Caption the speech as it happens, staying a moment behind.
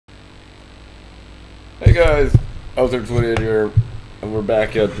Hey guys, ALZERI here, and we're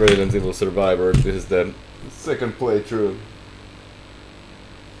back at Resident Evil Survivor. This is the second playthrough.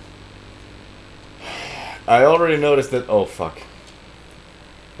 I already noticed that. Oh fuck.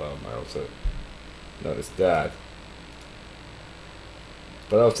 Well, I also noticed that.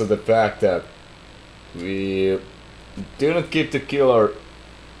 But also the fact that we do not keep to kill our.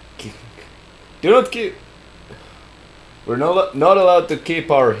 Do not keep. We're not allowed to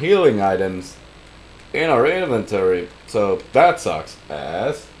keep our healing items in our inventory, so that sucks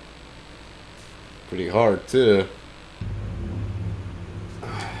ass. Pretty hard too,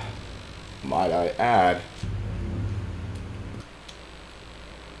 might I add.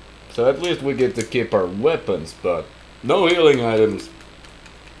 So at least we get to keep our weapons, but no healing items.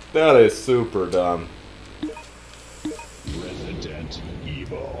 That is super dumb. Resident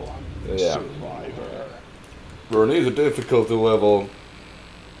Evil Survivor. We're on easy difficulty level.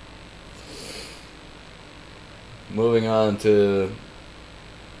 Moving on to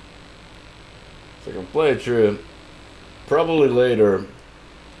second playthrough. Probably later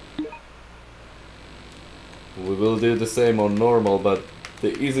we will do the same on normal, but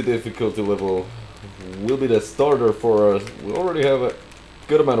the easy difficulty level will be the starter for us. We already have a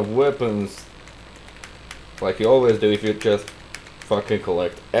good amount of weapons, like you always do if you just fucking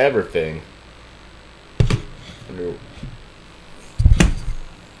collect everything on your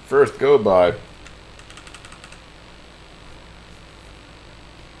first go by.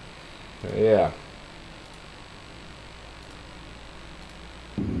 Yeah.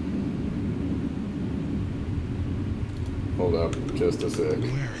 Hold up, just a sec.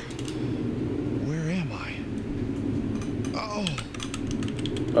 Where am I? Oh!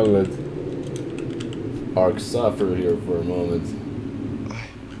 I'll let Ark suffer here for a moment.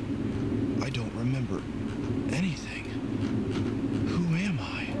 I don't remember anything. Who am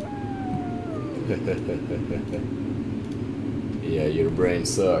I? Yeah, your brain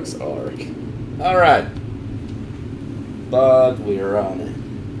sucks, Ark. Alright. But we're on it.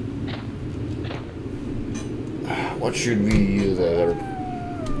 What should we use as our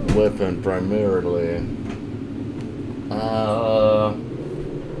weapon primarily?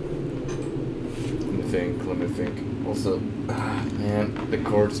 Let me think. Also, man, the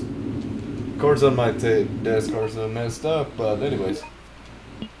cords on my desk are so messed up, but anyways.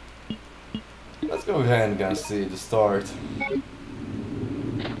 Let's go ahead and see the start.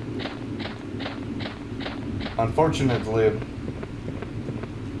 Unfortunately,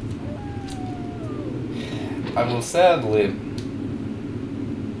 I will sadly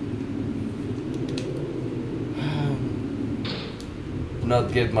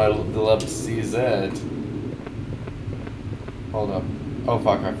not get my beloved CZ. Hold up. Oh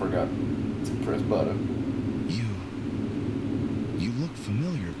fuck, I forgot to press button. You look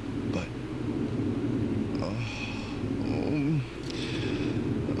familiar, but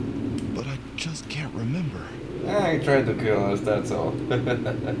but I just can't remember. He tried to kill us, that's all.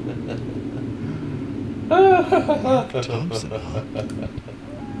 Thompson, huh?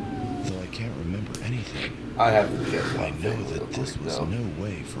 Though I can't remember anything. I have to check I one know thing that this was though. no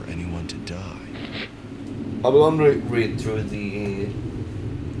way for anyone to die. I will only read through the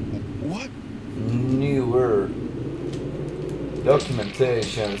What? newer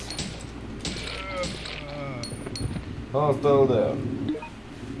documentations. Oh, still there.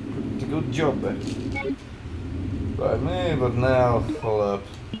 Pretty good job there. By me, but now, hold up.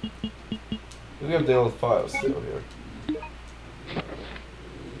 We have the old files still here.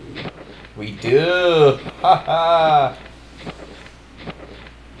 We do! Haha!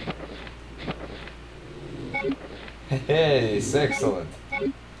 Hey, it's excellent.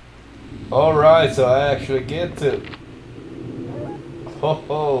 Alright, so I actually get to... Ho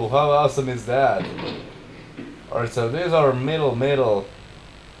ho, how awesome is that? Alright, so these are middle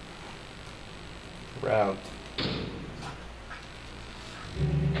route.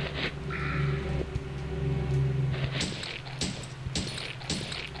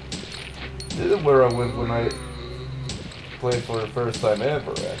 This is where I went when I played for the first time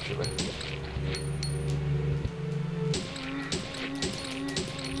ever, actually.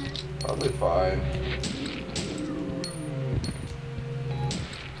 Probably fine.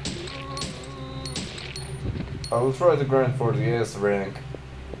 I will try to grind for the S rank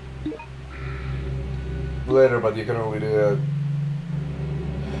later, but you can only do it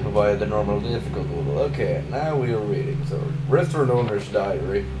via the normal difficulty level. Okay, now we are reading. So, Restaurant Owner's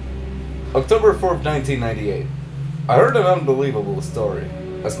Diary. October 4th, 1998. I heard an unbelievable story.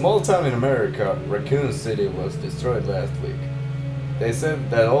 A small town in America, Raccoon City, was destroyed last week. They said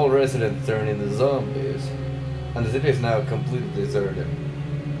that all residents turned into zombies, and the city is now completely deserted.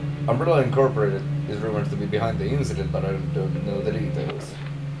 Umbrella Incorporated is rumored to be behind the incident, but I don't know the details.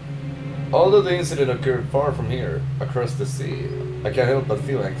 Although the incident occurred far from here, across the sea, I can't help but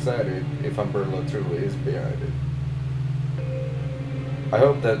feel anxiety if Umbrella truly is behind it. I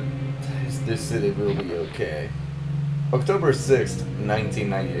hope that this city will be okay. October 6th,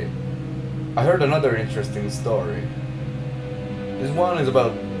 1998. I heard another interesting story. This one is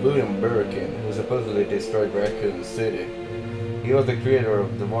about William Birkin, who supposedly destroyed Raccoon City. He was the creator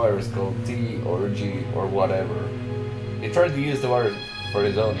of the virus called T or G or whatever. He tried to use the virus for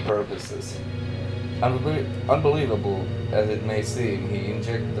his own purposes. Unbelievable as it may seem, he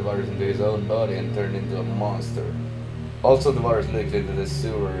injected the virus into his own body and turned into a monster. Also, the virus leaked into the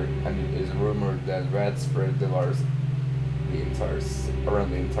sewer, and it is rumored that rats spread the virus around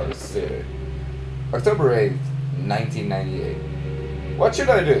the entire city. October 8th, 1998. What should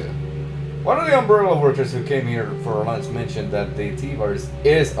I do? One of the Umbrella workers who came here for lunch mentioned that the T-virus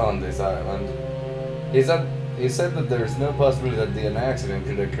is on this island. He said that there's no possibility that an accident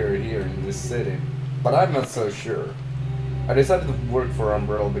could occur here in this city, but I'm not so sure. I decided to work for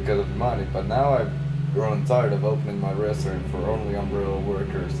Umbrella because of the money, but now I've grown tired of opening my restaurant for only Umbrella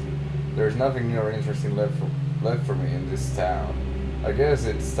workers. There's nothing new or interesting left for me in this town. I guess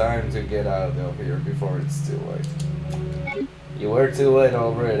it's time to get out of here before it's too late. You were too late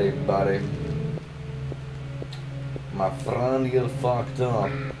already, buddy. My friend, you fucked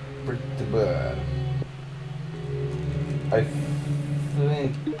up pretty bad. I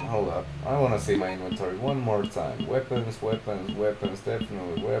think... Hold up. I want to see my inventory one more time. Weapons,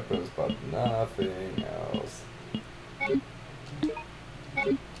 definitely weapons, but nothing else.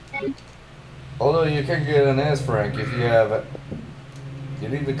 Although you can get an S rank if you have... You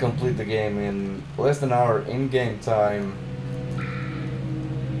need to complete the game in less than an hour in-game time.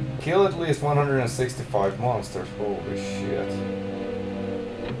 Kill at least 165 monsters. Holy shit.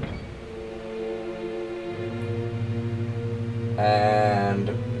 And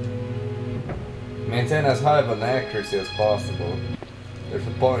maintain as high of an accuracy as possible. There's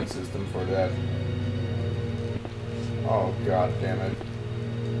a point system for that. Oh god damn it.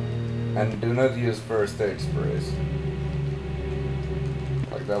 And do not use first aid sprays.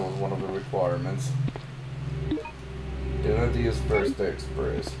 Like that was one of the requirements. Do not use first aid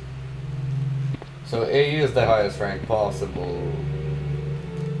sprays. So A is the highest rank possible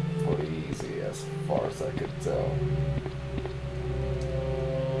for easy as far as I could tell.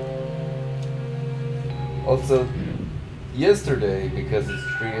 Also, yesterday, because it's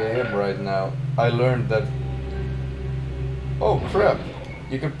 3 AM right now, I learned that... Oh crap!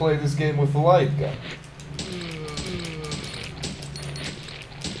 You can play this game with a light gun.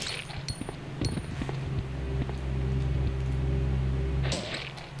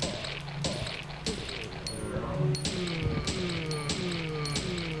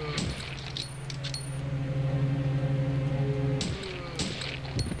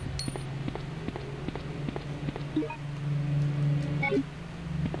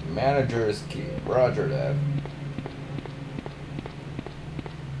 Manager's key. Roger that.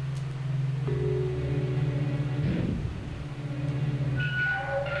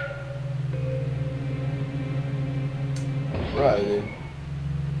 Right.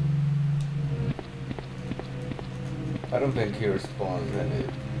 I don't think he responds any.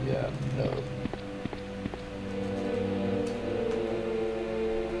 Yeah, no.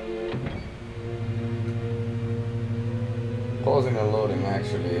 Pausing and loading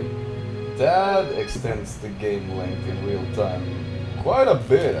actually. That extends the game length in real time quite a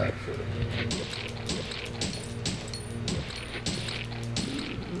bit actually.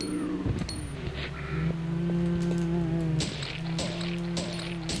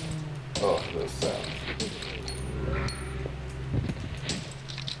 Oh, those sounds.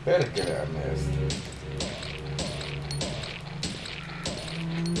 Perkele, I missed. You.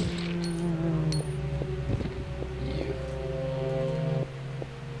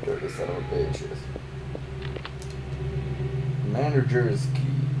 Dirty son of a bitches. Manager's key.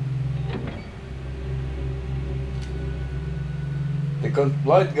 The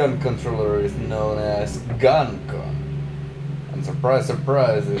light gun controller is known as Gun Gun. And surprise,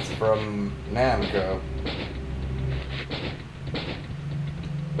 surprise, it's from Namco.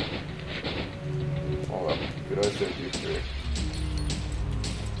 Hold up, could I set you through?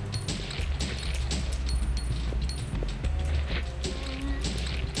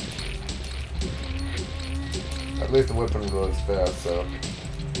 At least the weapon goes fast, so...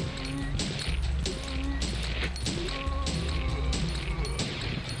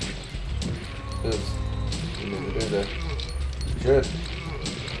 Oops. Didn't mean to do that. Shit.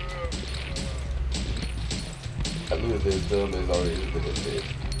 At least this dome is already a bit of it.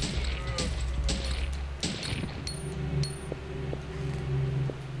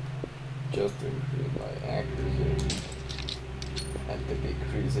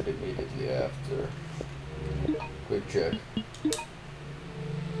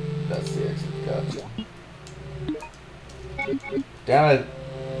 Damn it.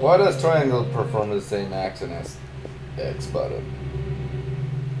 Why does triangle perform the same action as X button?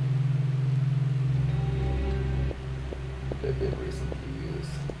 They've been recently used.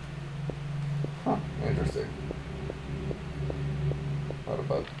 Huh, interesting. What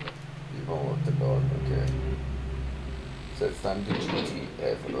about you won't lock the door? Okay. So it's time to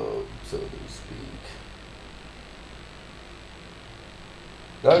GTFO, so to speak.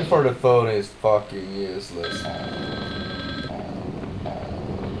 Going for the phone is fucking useless.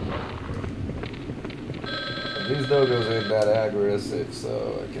 These doggos ain't that aggressive,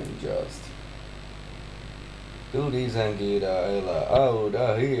 so I can just do these and get out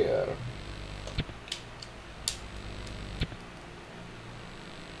of here.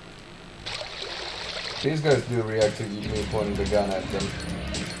 These guys do react to me pointing the gun at them.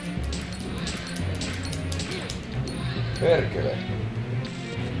 Perkele.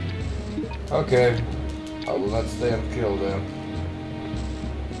 Okay, I will not stay and kill them.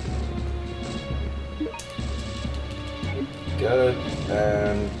 Good,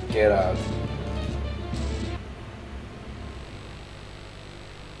 and get out.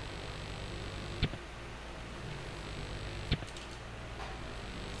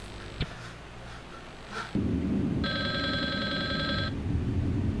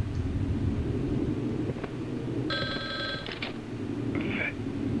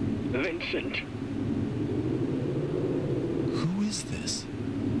 Vincent. Who is this?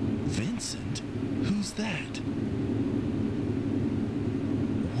 Vincent? Who's that?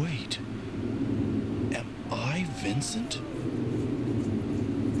 Wait. Am I Vincent?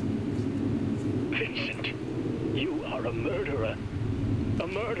 Vincent, you are a murderer. A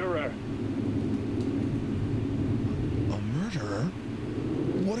murderer. A murderer?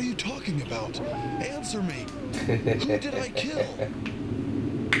 What are you talking about? Answer me! Who did I kill?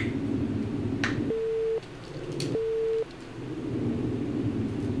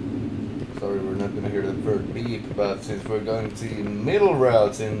 Sorry, we're not gonna hear the third beep, but since we're going to middle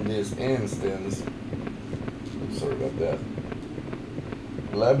routes in this instance, sorry about that.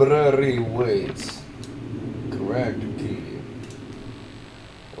 Library waits. Correct key.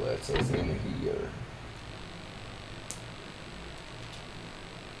 Lets us in here.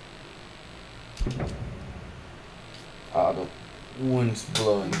 Ah, the wind's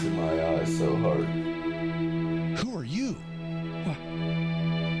blowing to my eyes so hard. Who are you?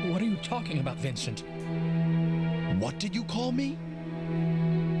 What are you talking about, Vincent? What did you call me?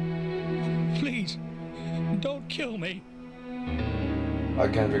 Please, don't kill me. I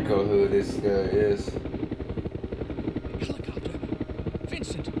can't recall who this guy is. Helicopter.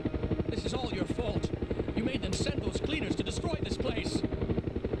 Vincent, this is all your fault. You made them send those cleaners to destroy this place.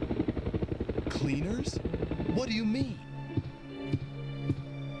 Cleaners? What do you mean?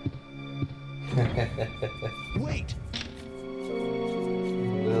 Wait!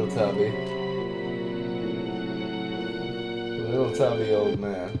 Little tubby. Little tubby old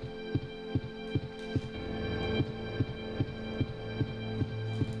man.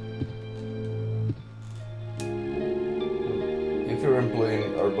 If you're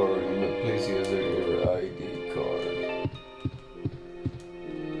employing or borrowing, please use your ID card.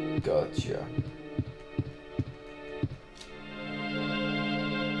 Gotcha.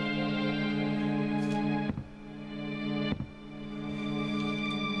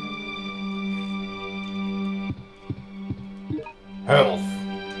 Health.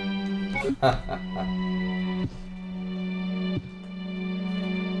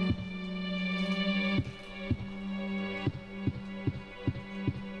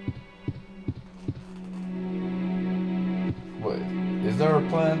 Wait, is there a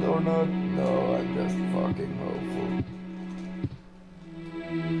plan or not? No, I'm just fucking hopeful.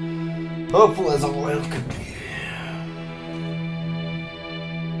 Hopeful as a whale could be.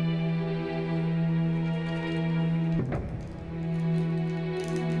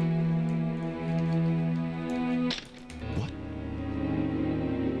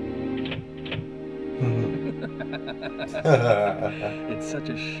 It's such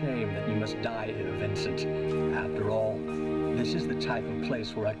a shame that you must die here, Vincent. After all, this is the type of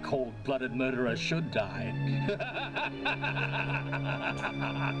place where a cold-blooded murderer should die.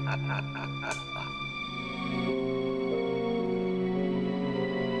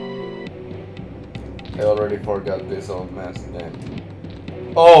 I already forgot this old man's name.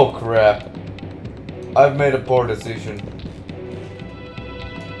 Oh crap! I've made a poor decision.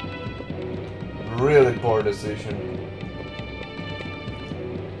 Really poor decision.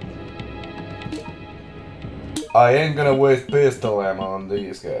 I ain't gonna waste pistol ammo on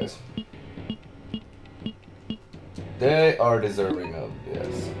these guys. They are deserving of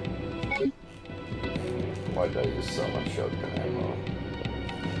this. Why did I use so much shotgun ammo?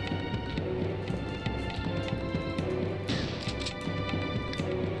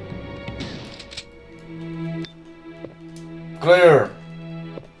 Clear!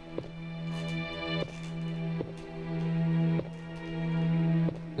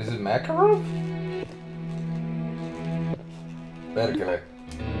 Is it Makarov? Perkele.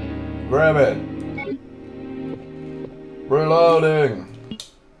 Grab it! Reloading!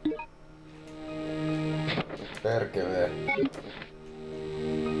 Perkele.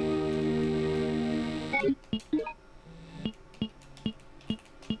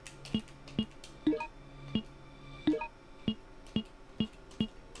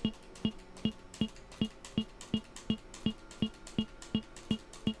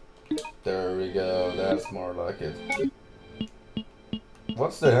 There we go, that's more like it.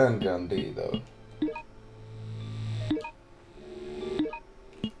 What's the handgun D though?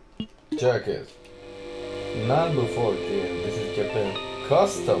 Check it. Not before June. This is Japan.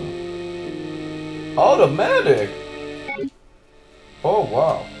 Custom. Automatic. Oh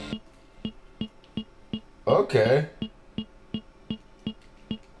wow. Okay.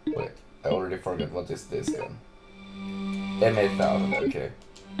 Wait, I already forgot what is this gun. M8000. Okay.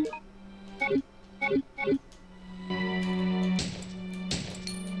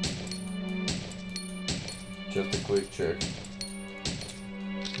 Just a quick check.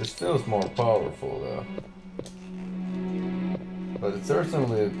 This feels more powerful though. But it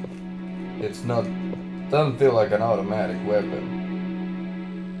certainly, it's not, doesn't feel like an automatic weapon.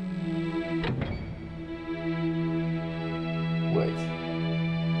 Wait.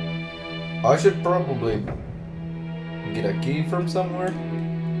 I should probably get a key from somewhere.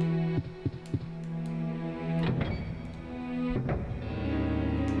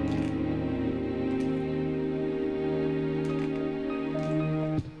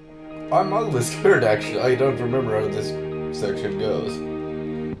 I'm ugly scared actually. I don't remember how this section goes.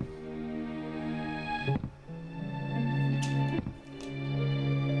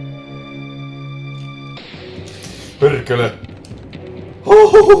 Perkele.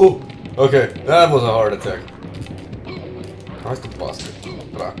 Oh, okay, that was a heart attack. Christ the bastard.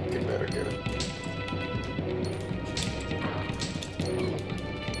 Rakki perkele.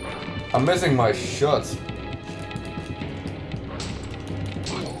 I'm missing my shots.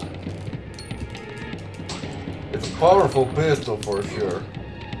 It's a powerful pistol for sure.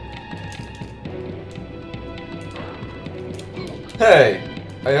 Hey!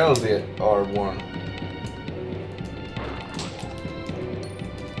 I held the R1.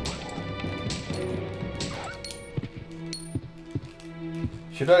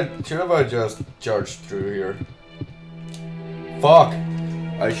 Should have I just charged through here? Fuck!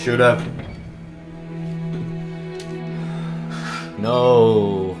 I should have.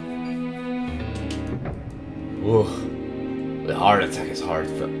 No. Ooh. The heart attack is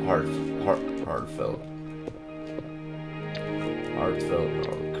heartfelt. Heartfelt. Oh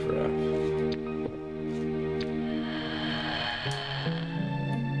crap.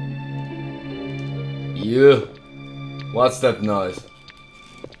 Yeah. What's that noise?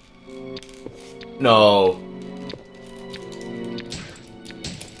 No.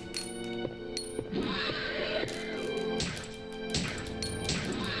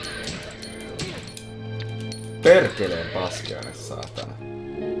 Perkeleen paskainen saatana.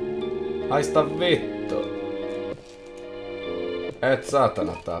 Haista vittu. Et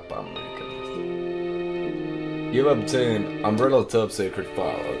saatana tapaa meikäläistä. You've obtained Umbrella Top Secret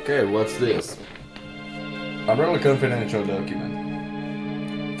File. Okay, what's this? Umbrella Confidential Document.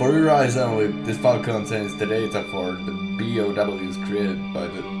 For your eyes only, this file contains the data for the BOWs created by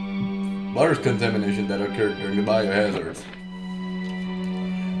the large contamination that occurred during the biohazards.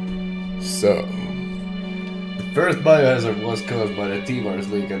 So, the first biohazard was caused by the T-virus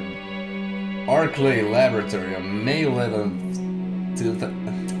leak at Arclay Laboratory on May 11th,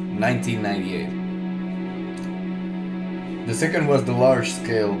 1998. The second was the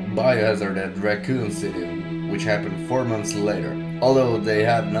large-scale biohazard at Raccoon City, which happened 4 months later. Although they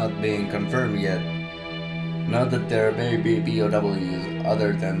have not been confirmed yet, note that there may be BOWs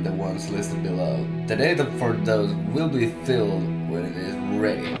other than the ones listed below. The data for those will be filled when it is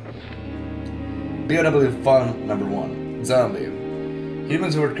ready. BOW file number 1. Zombie.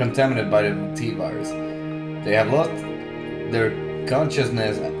 Humans who were contaminated by the T-virus. They have lost their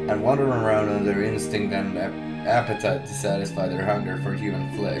consciousness and wander around on their instinct and appetite to satisfy their hunger for human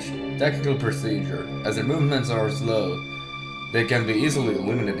flesh. Tactical procedure. As their movements are slow, they can be easily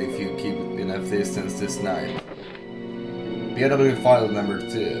eliminated if you keep enough distance to snipe. BOW file number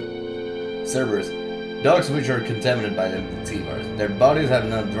 2. Cerberus. Dogs which are contaminated by the T-virus. Their bodies have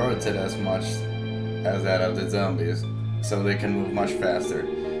not rotted as much as that of the zombies, so they can move much faster.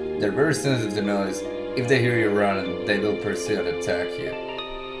 They're very sensitive to noise. If they hear you run, they will pursue and attack you.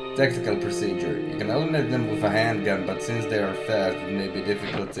 Tactical procedure. You can eliminate them with a handgun, but since they are fast, it may be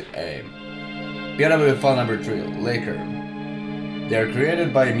difficult to aim. POW file number 3, Laker. They are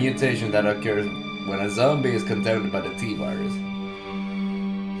created by a mutation that occurs when a zombie is contaminated by the T-virus.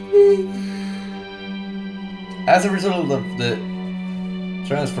 As a result of the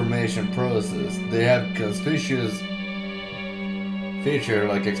transformation process, they have conspicuous features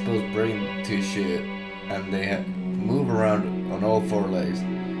like exposed brain tissue, and they move around on all 4 legs.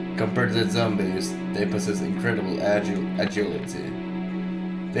 Compared to the zombies, they possess incredible agility.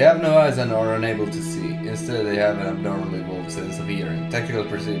 They have no eyes and are unable to see. Instead, they have an abnormally evolved sense of hearing. Tactical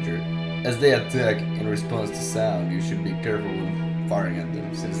procedure. As they attack in response to sound, you should be careful when firing at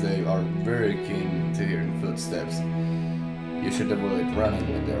them, since they are very keen to hearing footsteps. You should avoid running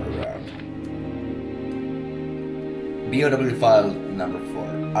when they are around. BOW file number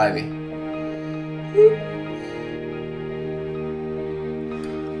 4, Ivy.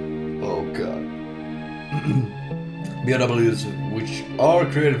 Oh god. BOWs, which are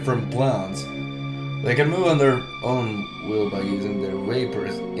created from plants, they can move on their own will by using their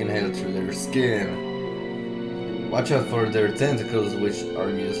vapors inhaled through their skin. Watch out for their tentacles, which are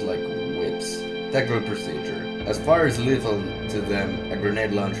used like whips. Tactical procedure. As fire is lethal to them, a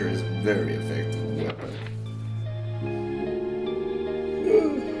grenade launcher is a very effective weapon.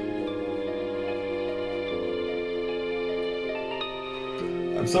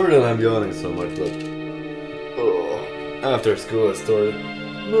 I'm sorry that I'm yawning so much, but after school has started,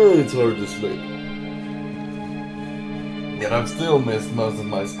 it's hard to sleep. Yet I've still missed most of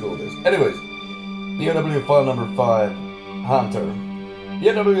my school days. Anyways, BOW file number 5, Hunter.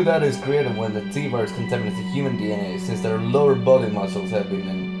 BOW that is created when the T-virus contaminates the human DNA. Since their lower body muscles have been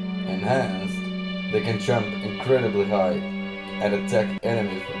enhanced, they can jump incredibly high and attack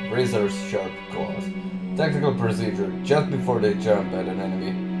enemies with razor-sharp claws. Tactical procedure. Just before they jump at an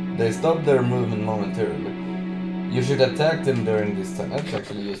enemy, they stop their movement momentarily. You should attack them during this time. That's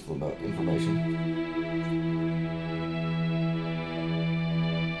actually useful information.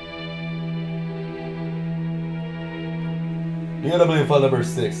 BOW file number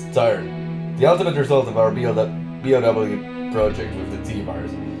 6, Tyrant. The ultimate result of our BOW project with the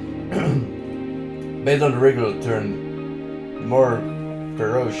T-virus. Based on the regular turn, more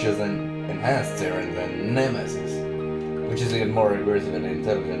ferocious and enhanced Tyrant than Nemesis, which is even more aggressive and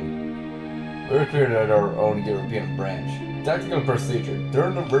intelligent. We created our own European branch. Tactical procedure. There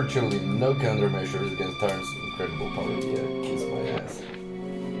are virtually no countermeasures against Tyrant's incredible power. Yeah, kiss my ass.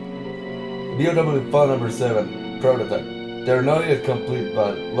 BOW file number 7, Prototype. They are not yet complete,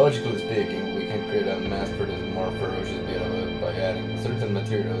 but logically speaking, we can create a mass-produced more ferocious BOW by adding certain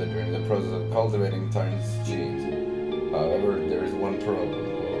material during the process of cultivating Tyrant's genes. However, there is one problem.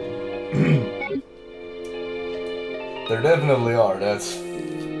 There definitely are, that's...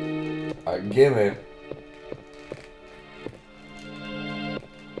 a gimme.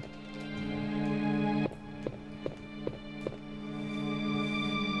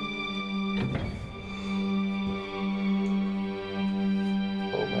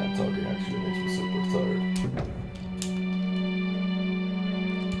 Oh man, talking actually makes me super tired.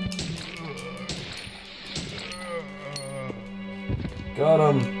 Got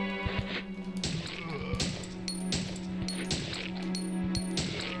him.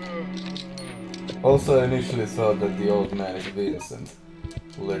 Also, I initially thought that the old man is Vincent.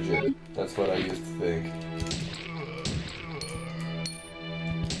 Legit. That's what I used to think.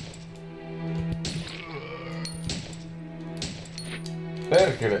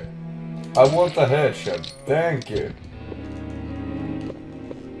 Perkele! I want a headshot. Thank you.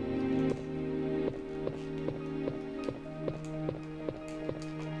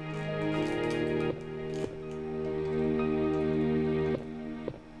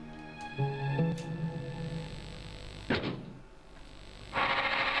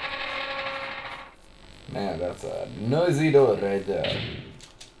 Man, that's a noisy door right there.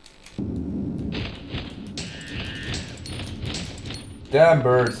 Damn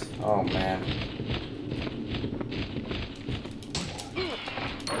birds. Oh man.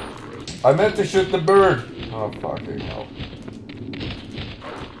 I meant to shoot the bird. Oh fucking hell.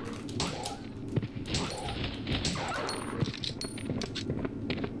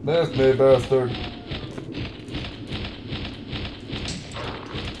 That's me, bastard.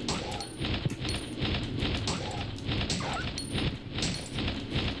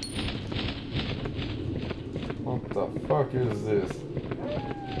 What the fuck is this?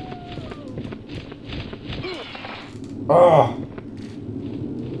 Oh!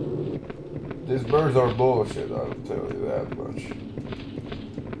 These birds are bullshit, I'll tell you that much.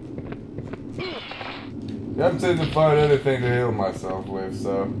 Can't seem to find anything to heal myself with,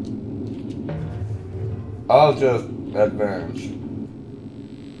 so I'll just advance.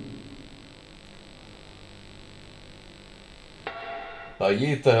 Like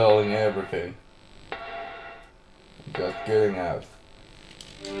eat the helling everything. Just getting out.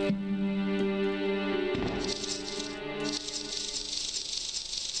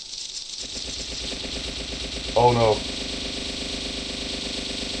 Oh no.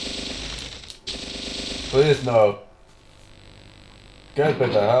 Please no. Get me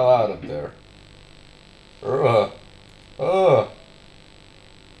the hell out of there. I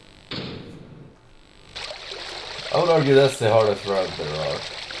would argue that's the hardest route there are.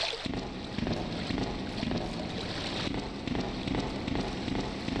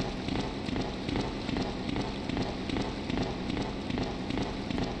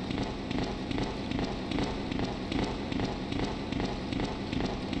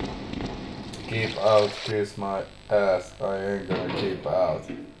 Keep out, kiss my ass. I ain't gonna keep out.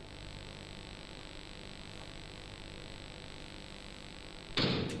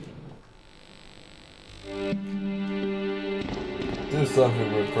 This is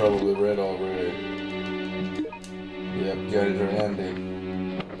something we've probably read already. Yep, janitor Andy.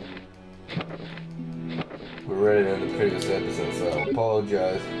 We read it in the previous episode, so I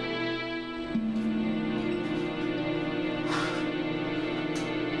apologize.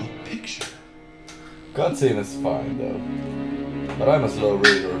 A picture. Cutscene is fine though, but I'm a slow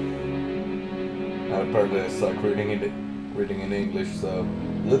reader. And apparently I suck reading in English, so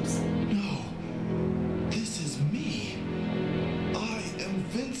oops. No. This is me. I am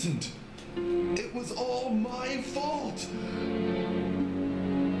Vincent. It was all my fault.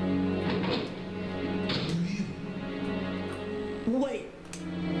 You. Wait.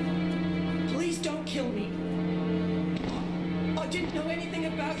 Please don't kill me. I didn't know anything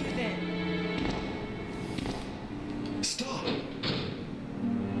about you then. Stop.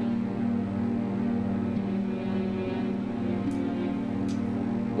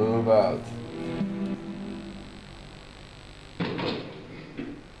 Move out.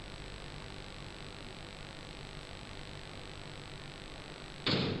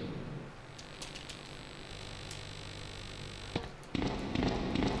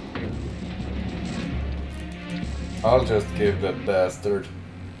 I'll just give that bastard.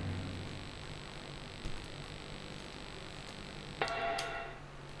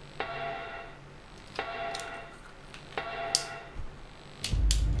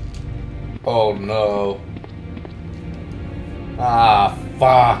 Oh no. Ah,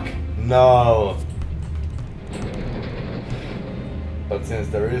 fuck. No. But since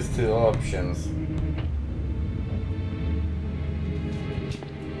there is two options.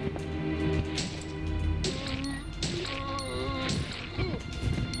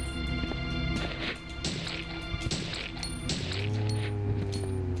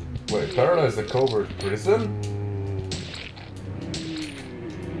 Wait, Paradise a covert prison?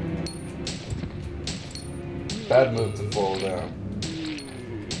 Bad move to fall down.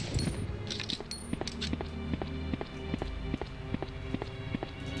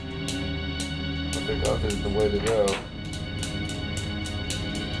 I think up is the way to go.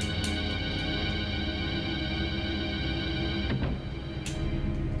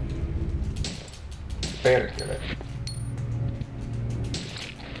 Perkele.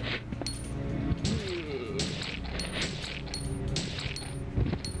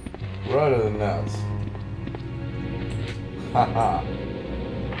 Right of the nuts. Haha.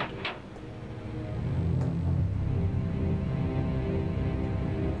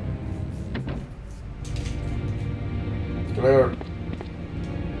 Clear.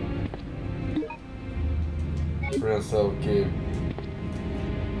 Friend cell key.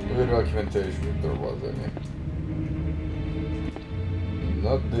 Give me documentation if there was any.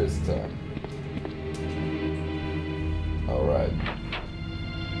 Not this time. Alright.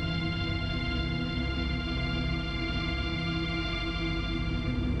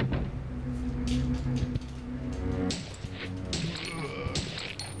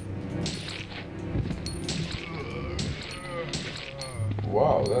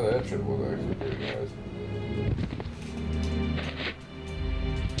 Wow, that action was actually pretty nice.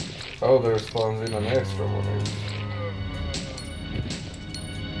 Oh, there spawns in an extra one here.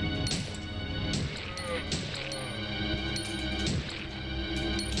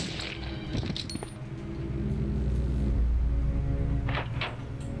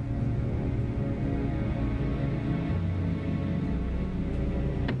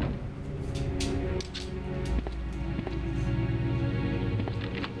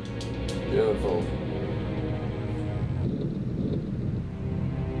 Beautiful.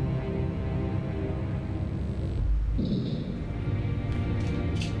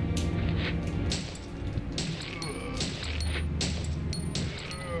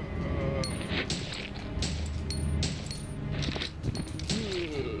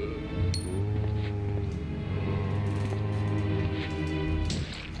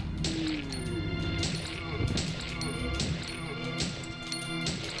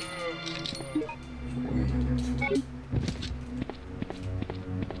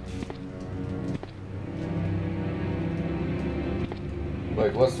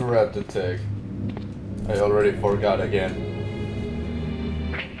 Like, what's the route to take? I already forgot again.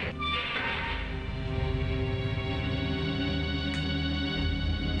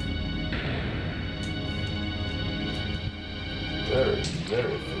 Very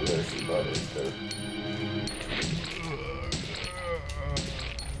fleshy bodies there.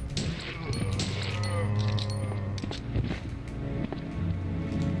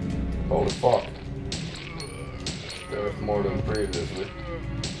 Holy fuck. There's more than previously.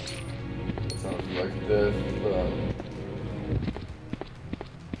 It sounds like this,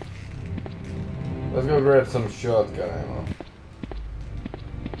 let's go grab some shotgun ammo.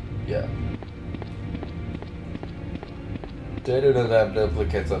 Yeah. They do not have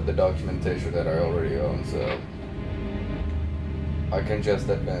duplicates of the documentation that I already own, so I can just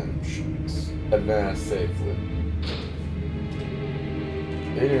advance safely.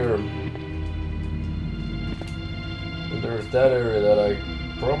 Here, there's that area that I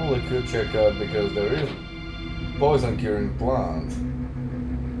probably could check out because there is poison curing plant.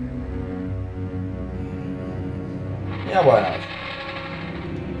 Yeah, why not?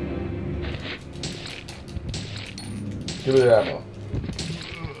 Give me the ammo.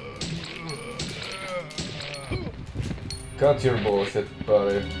 Cut your bullshit,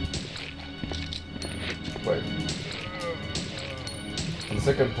 buddy. Wait. In the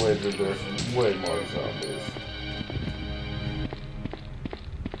second playthrough, there's way more zombies.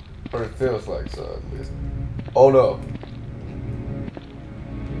 Or it feels like so, at least. Oh no!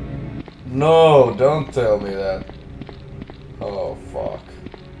 No, don't tell me that. Oh, fuck.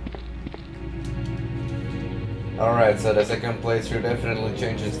 Alright, so the second playthrough definitely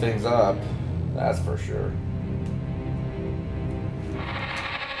changes things up. That's for sure.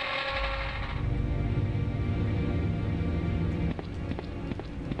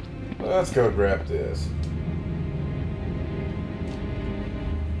 Let's go grab this.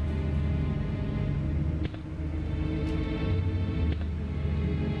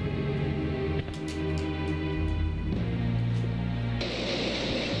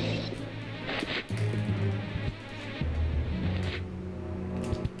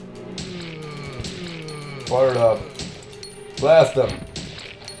 Fire it up. Blast them.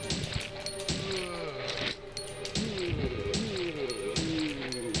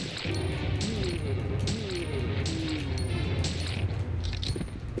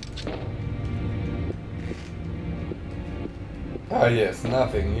 Ah yes,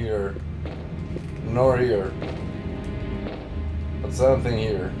 nothing here. Nor here. But something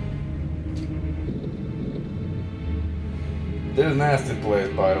here. This nasty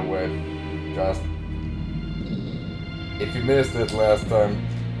place, by the way. Just if you missed it last time,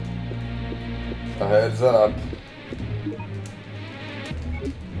 a heads up.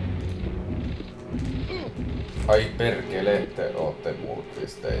 Ai perkele, te ootte muut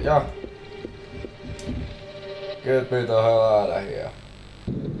pisteen. Ja. Get me the hell out of here.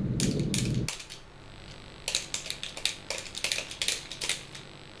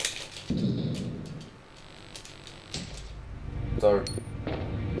 So,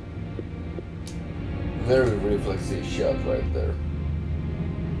 very reflexy shot right there.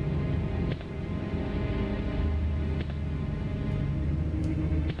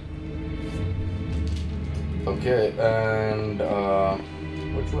 Okay, and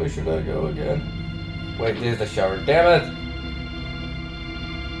which way should I go again? Wait, there's the shower. Damn it!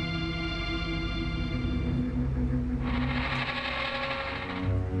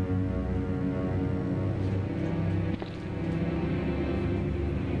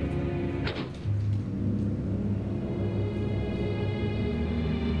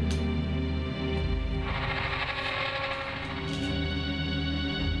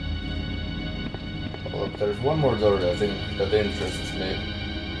 Look, there's one more door that I think that interests me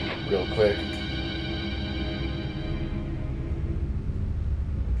real quick.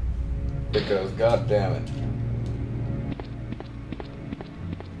 Because god damn it.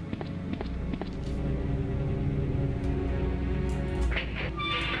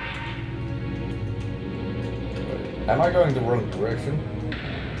 Am I going the wrong direction?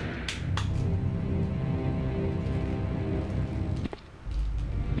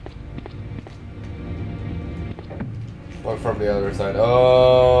 from the other side.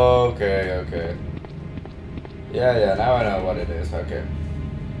 Oh, okay, okay. Yeah, now I know what it is. Okay.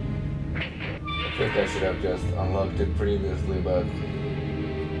 I think I should have just unlocked it previously, but... or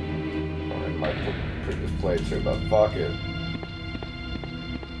in my previous playthrough, but fuck it.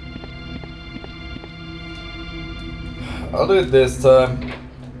 I'll do it this time.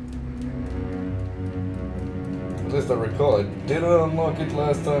 At least I recall I didn't unlock it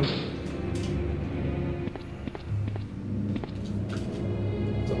last time.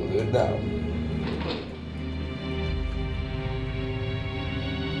 So we'll do it now.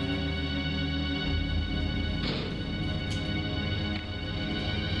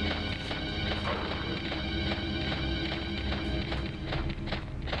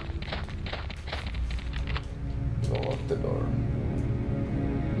 Unlock the door.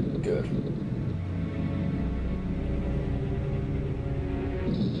 Good.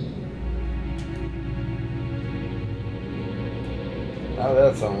 Now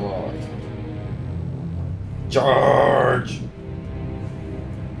that's unlocked. Charge!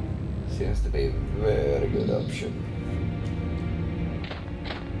 Seems to be a very good option.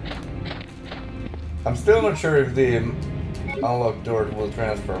 I'm still not sure if the unlocked door will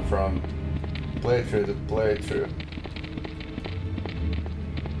transfer from playthrough to playthrough.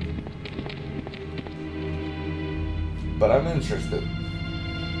 But I'm interested.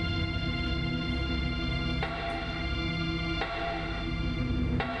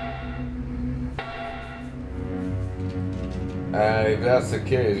 And if that's the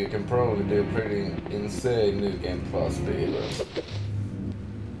case, you can probably do pretty insane New Game Plus speedruns.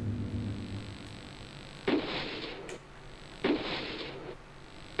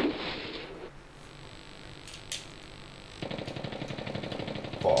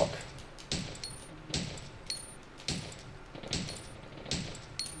 Fuck.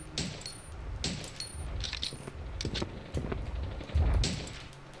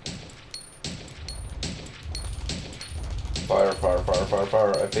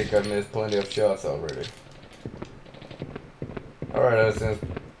 Fire. I think I missed plenty of shots already. Alright, that seems...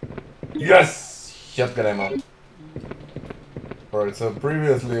 Yes! Shotgun ammo. Alright, so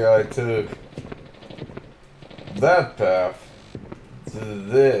previously I took that path.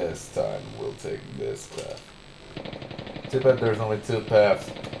 This time we'll take this path. Too bad there's only two paths.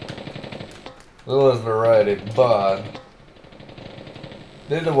 A little less variety, but...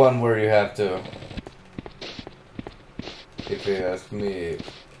 this is the one where you have to... if you ask me,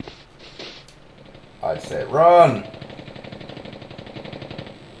 I'd say run!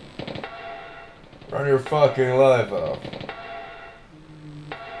 Run your fucking life off.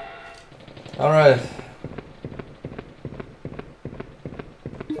 Alright.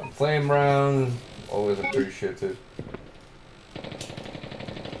 Some flame rounds, always appreciated.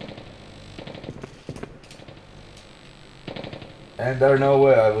 And there's no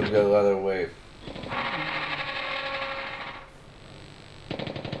way I would go the other way.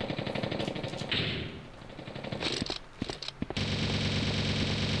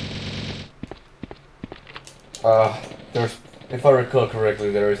 There's, if I recall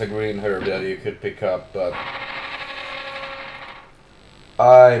correctly, there is a green herb that you could pick up, but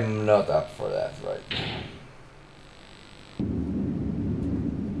I'm not up for that right now.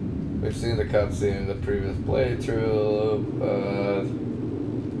 We've seen the cutscene in the previous playthrough, but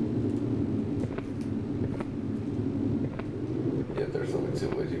yeah, there's only two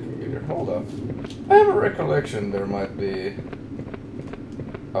ways you can get here. Hold up. I have a recollection there might be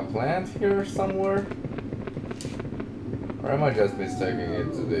a plant here somewhere. Or I might just be taking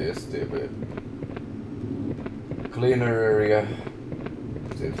it to the stupid cleaner area.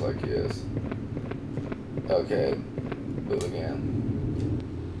 Seems like yes. Okay, move again.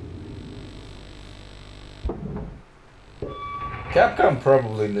 Capcom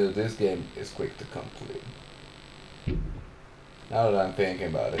probably knew this game is quick to complete. Now that I'm thinking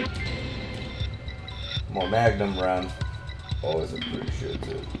about it. More Magnum rounds. Always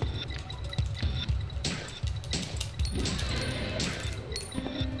appreciated.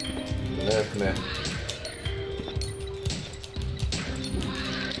 Left me.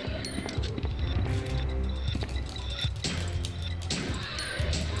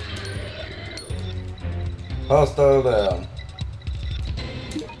 Hostile down.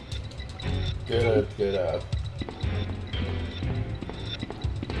 Get out.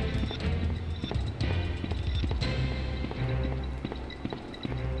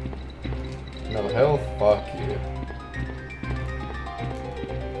 No health? Fuck you.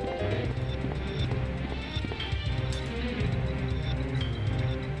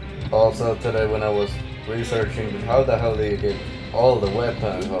 Also today when I was researching how the hell do you get all the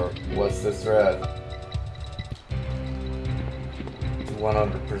weapons or what's the strat,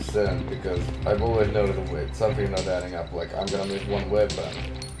 100% because I've always noticed with something not adding up. Like I'm gonna miss one weapon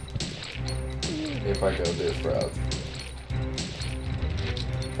if I go this route.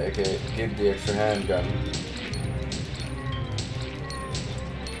 Okay, get the extra handgun.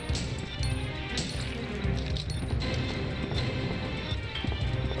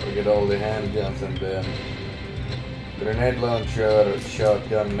 We get all the handguns and then grenade launcher,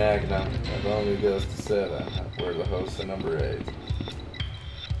 shotgun, magnum. It only goes to 7. We're the host of number 8.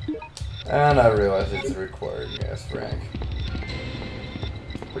 And I realize it's a required gas rank,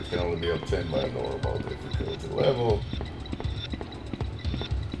 which can only be obtained by a normal difficulty level.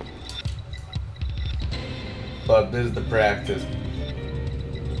 But this is the practice.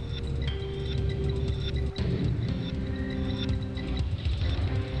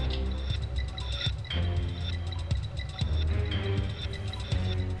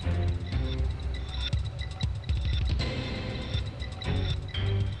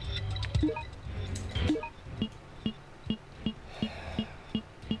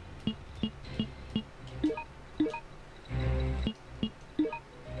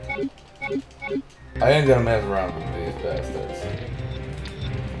 I ain't gonna mess around with these bastards.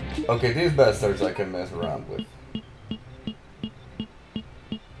 Okay, these bastards I can mess around with.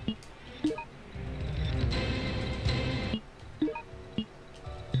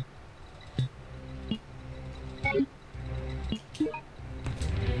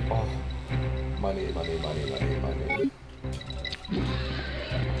 Oh, money, money, money, money, money.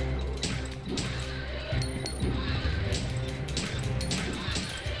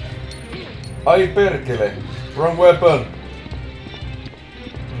 Ai perkele! Wrong weapon!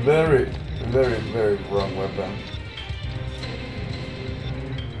 Very, very, very wrong weapon.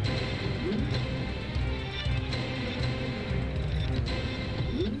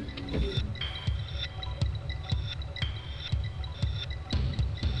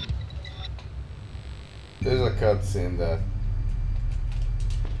 There's a cutscene that...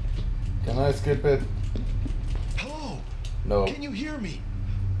 Can I skip it? Hello? No. Can you hear me?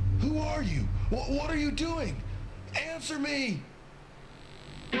 Who are you? What are you doing? Answer me!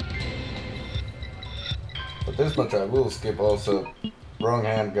 But this much I will skip also. Wrong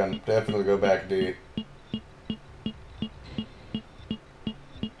handgun, definitely go back D.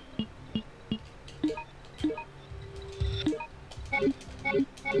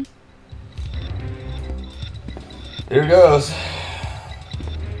 Here goes.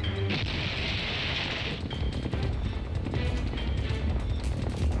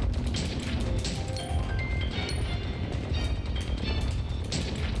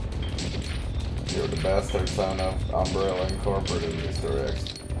 You're the bastard son of Umbrella Incorporated, Mr.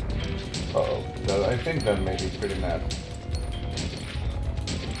 X. Uh-oh. I think that made you pretty mad.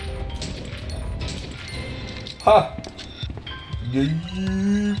 Ha!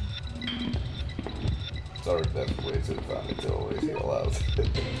 Yeah. Sorry, that's way too funny to always yell out.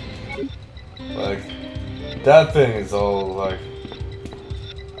 Like, that thing is all like...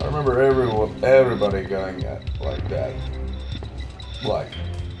 I remember everybody going at like that. Like,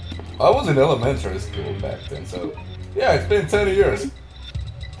 I was in elementary school back then, so yeah, it's been 10 years.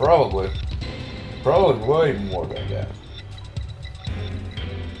 Probably way more than that.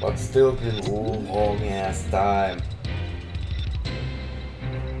 But still been a long ass time.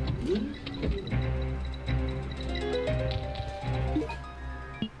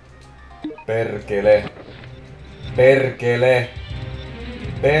 Perkele. Perkele.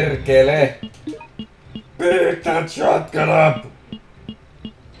 Perkele. Pick that shotgun up.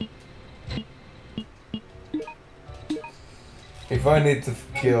 If I need to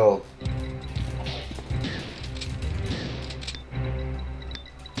kill...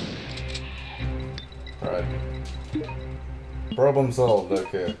 Right. Problem solved,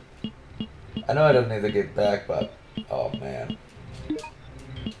 okay. I know I don't need to get back, but... Oh man.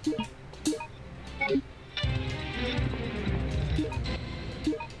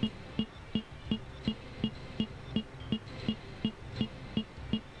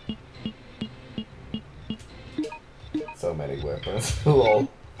 So many weapons. Lol.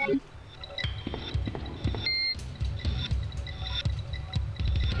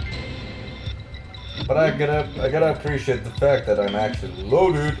 But I gotta appreciate the fact that I'm actually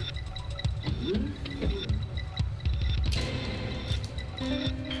loaded.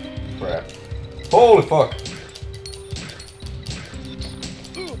 Crap. Holy fuck!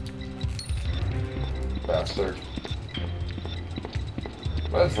 Bastard.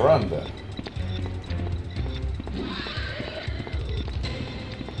 Let's run then.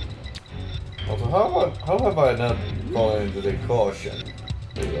 Also, how have I not fallen into the caution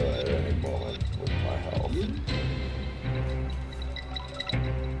at any moment with my health?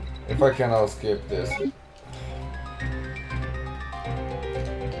 If I can, I'll skip this.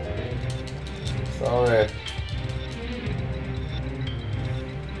 Sorry.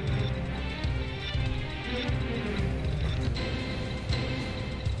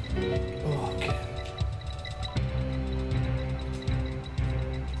 Okay.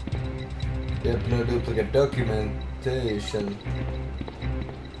 Yep, no duplicate documentation.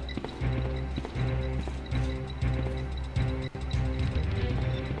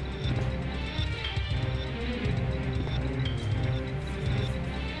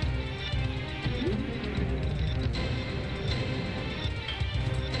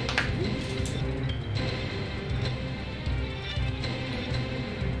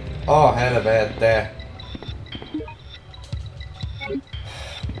 Oh, helvete.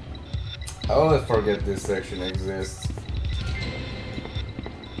 I always forget this section exists.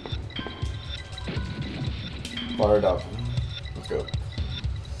 Fired up. Let's go.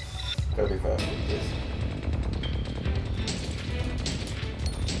 Gotta be fast with this.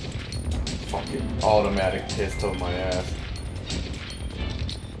 Fucking automatic pistol my ass.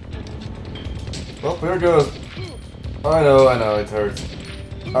 Well, here goes. I know, it hurts.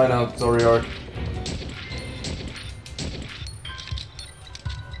 I know, sorry, Ark.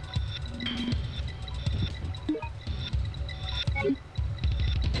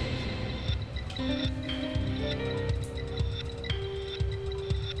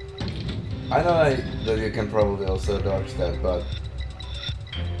 I know that you can probably also dodge that, but...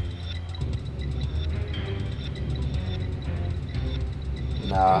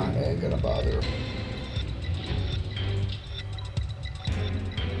 Nah, ain't gonna bother.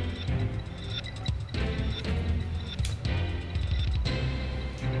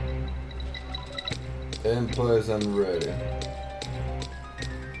 In place and ready.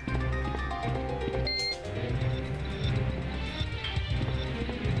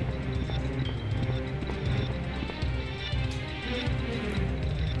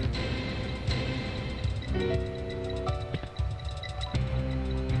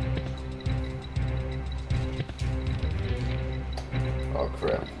 Oh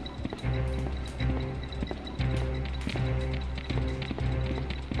crap.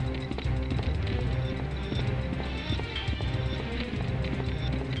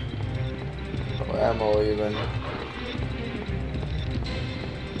 No ammo even.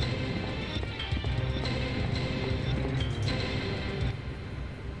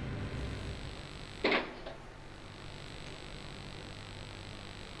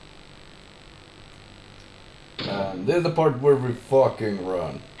 And this is the part where we fucking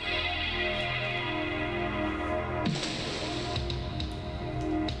run.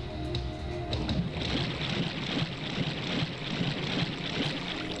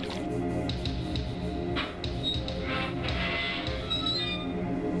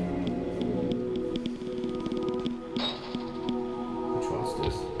 Which one's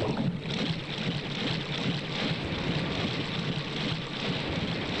this?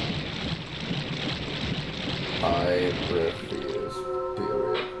 I refuse.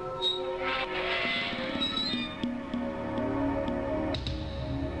 Period.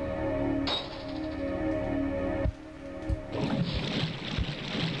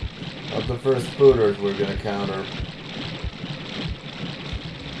 Of the first spooters we're gonna counter.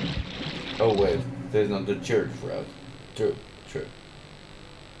 Oh wait, there's not the church route. True, true.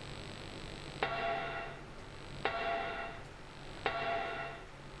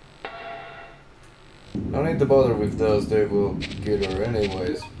 No need to bother with those, they will get her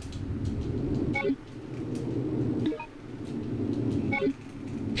anyways.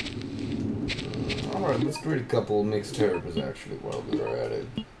 Alright, let's create a couple mixed herbs actually while we're at it.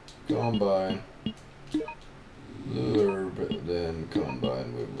 Combine. Blue herb, then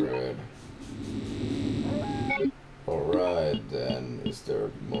combine with red. Alright then, is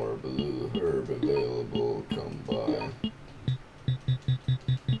there more blue herb available? Combine.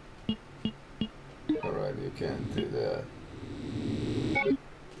 Alright, you can't do that.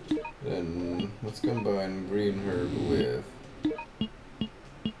 Then let's combine green herb with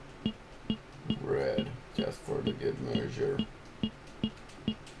red, just for the good measure.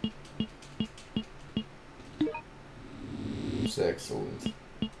 It's excellent.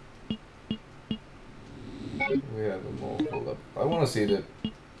 We have them all pulled up. I want to see the...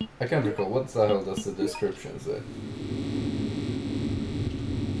 I can't recall. What the hell does the description say?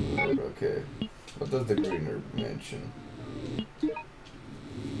 Okay. What does the green herb mention?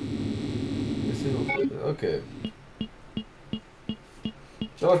 Is it... Okay.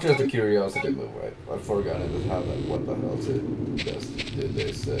 That was just a curiosity move, right? I've forgotten how that... What the hell did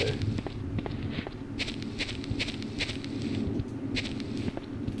they say?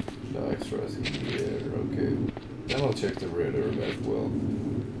 extras in here, okay. Then I'll check the radar as well.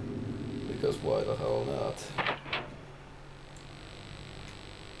 Because why the hell not?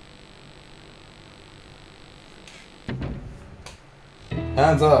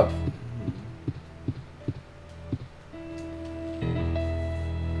 Hands up!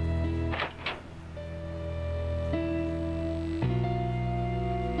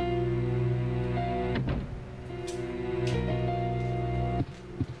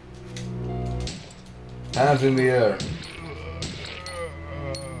 Hands in the air.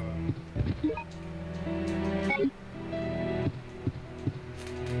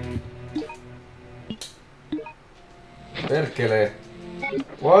 Perkele.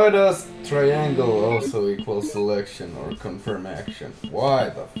 Why does triangle also equal selection or confirm action? Why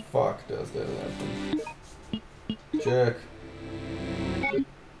the fuck does that happen? Check.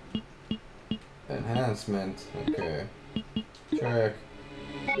 Enhancement. Okay. Check.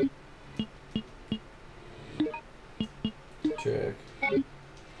 Check.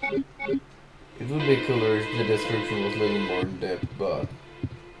 It would be cooler if the description was a little more in depth, but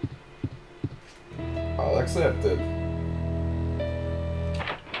I'll accept it.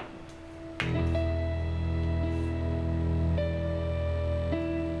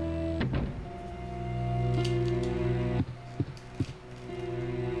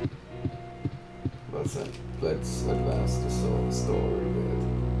 Let's advance the story a bit.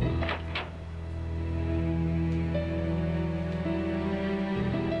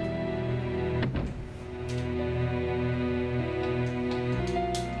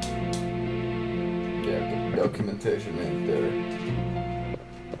 Yeah, the documentation ain't there.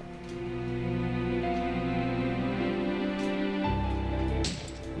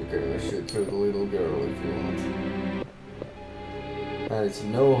 You can shoot through the little girl if you want. And it's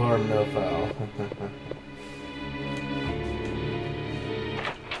no harm, no foul.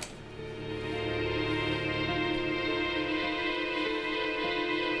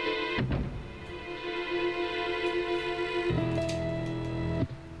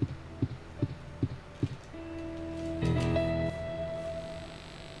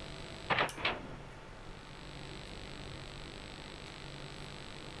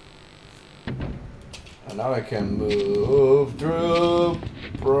 And now I can move through,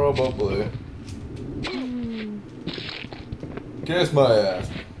 probably. Kiss my ass.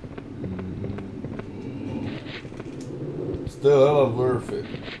 Still hella worth it.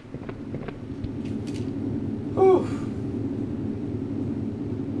 Whew.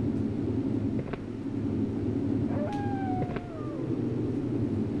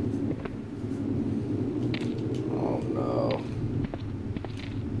 Oh no.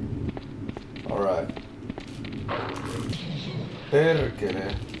 Alright. Perkele.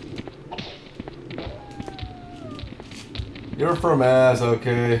 You're from ass,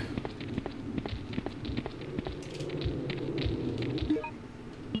 okay?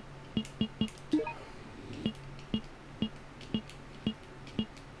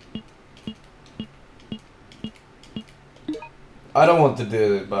 I don't want to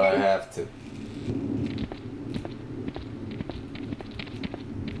do it, but I have to.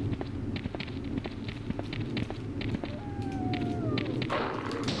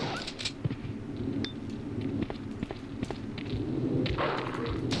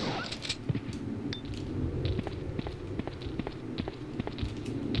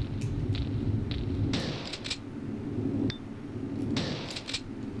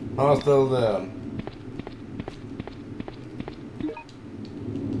 Hostile down.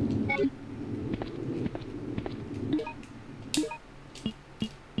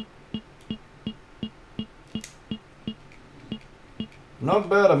 Not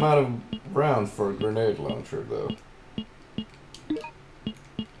bad amount of rounds for a grenade launcher, though.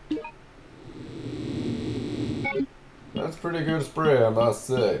 That's pretty good spray, I must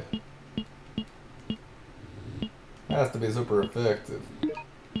say. Has to be super effective.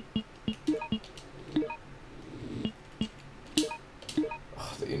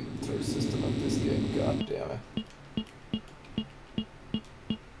 Oh, the inventory system of this game, god damn it.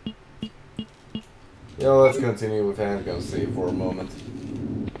 Yeah, let's continue with handgun save for a moment.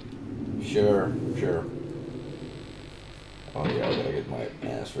 Sure. Oh yeah, I gotta get my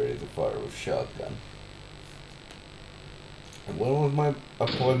ass ready to fire with shotgun. And when was my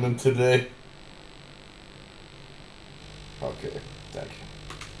appointment today? Okay, thank you.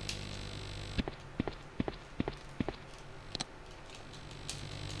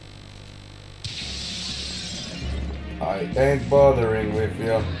 I ain't bothering with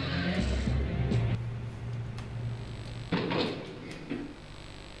you.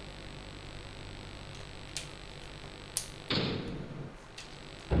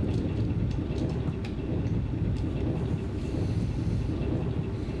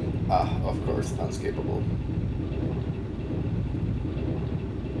 Ah, of course, unskippable.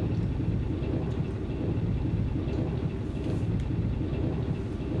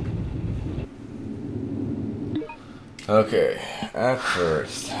 Okay, at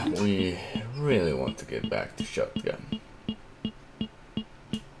first, we really want to get back to shotgun.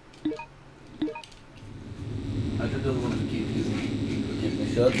 I just don't want to keep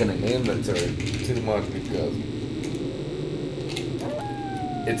the shotgun in inventory too much because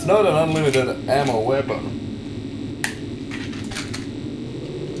it's not an unlimited ammo weapon.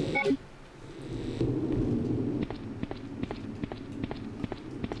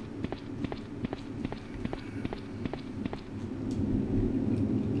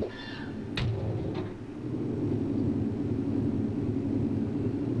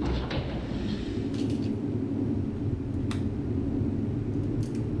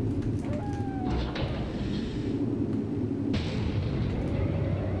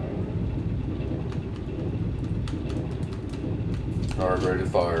 Alright, ready to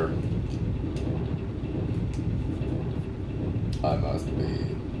fire. I must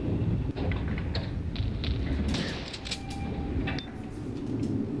be.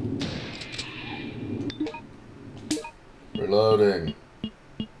 Reloading.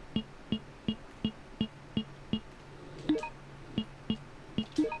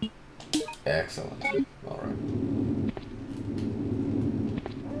 Excellent. Alright.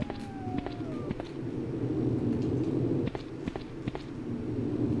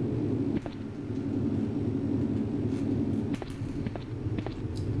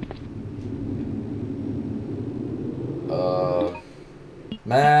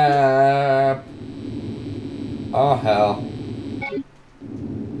 Map. Oh hell.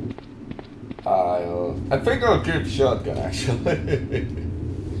 I think I'll keep shotgun actually.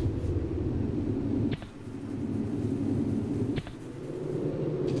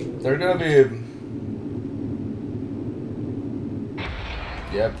 They're gonna be.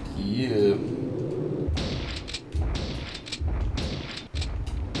 Yep, you.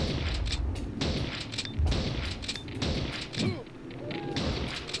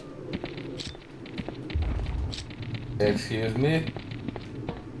 Excuse me?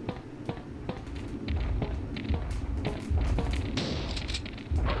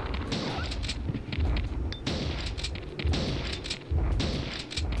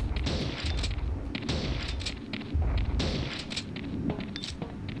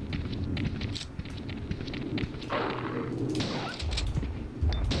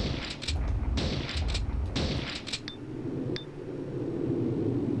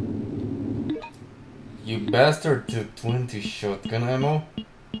 You bastard took 20 shotgun ammo?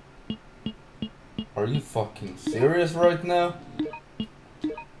 Are you fucking serious right now?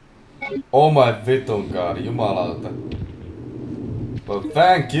 Oh my vitun god, jumalauta. Well,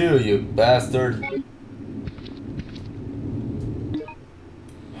 thank you, you bastard.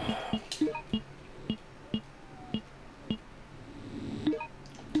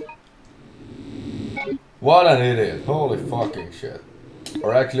 What an idiot, holy fucking shit.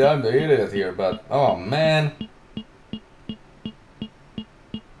 Or actually, I'm the idiot here, but oh man.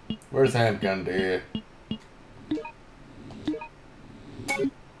 Where's handgun D?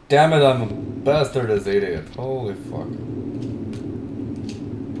 Damn it, I'm a bastard as idiot. Holy fuck.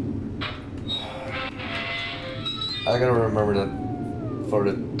 I gotta remember that for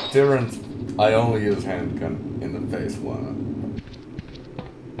the deterrent, I only use handgun in the phase 1.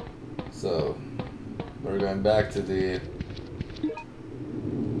 So, we're going back to the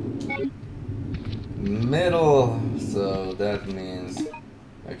middle, so that means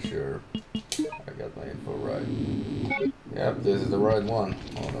make sure I got my info right. Yep, this is the right one.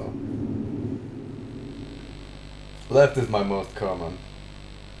 Oh no. Left is my most common.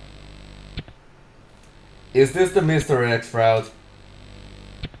 Is this the Mr. X route?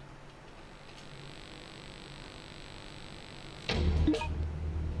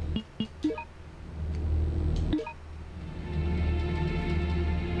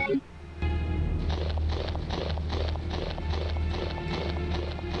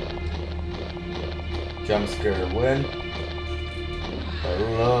 Jump scare win.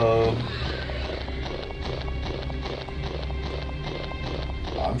 Hello.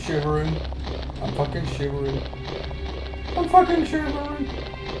 I'm shivering. I'm fucking shivering. I'm fucking shivering.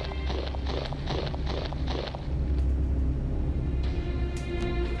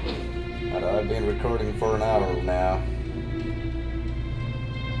 And I've been recording for an hour now.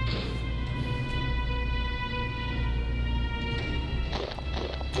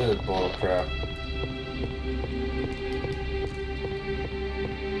 Good bull crap.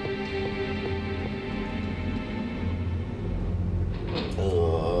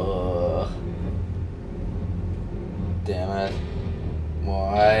 damn it.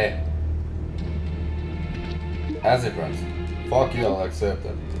 Why? Acid runs. Fuck you, I'll accept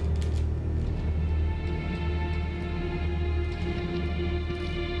it.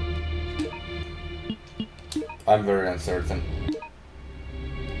 I'm very uncertain.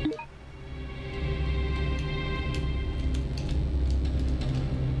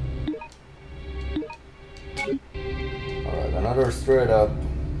 Alright, another straight up.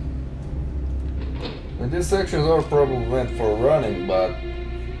 And these sections are probably meant for running, but...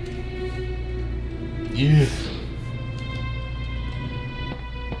 Yeah.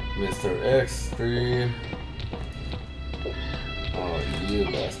 Mr. Extreme. Oh, you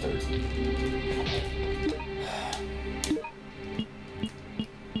bastards.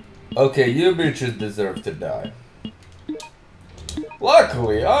 Okay, you bitches deserve to die.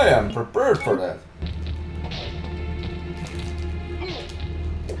 Luckily, I am prepared for that.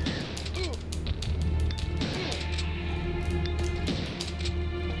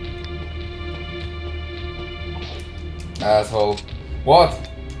 Asshole. What?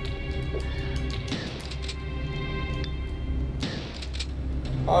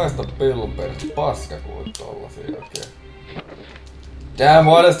 Haista pillun perse paska kuin tollasia oikein. Damn,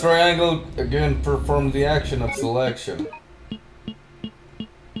 why does triangle again perform the action of selection?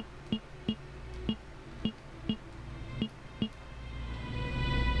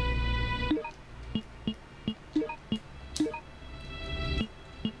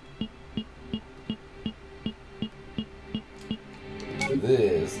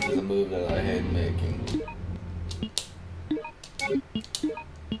 This is a move that I hate making.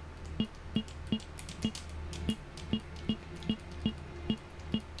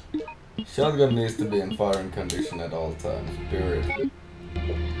 Shotgun needs to be in firing condition at all times, period.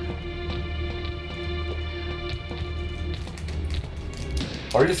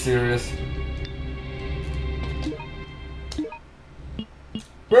 Are you serious?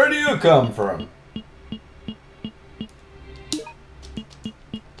 Where do you come from?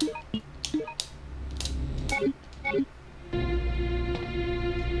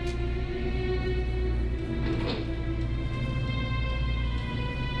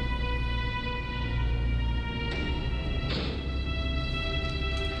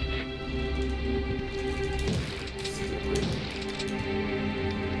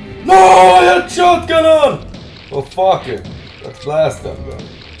 No, I had shotgun on! Well, fuck it. Let's blast them then.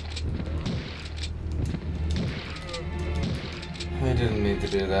 I didn't mean to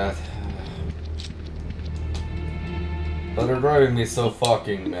do that. But they're driving me so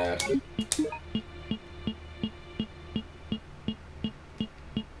fucking mad.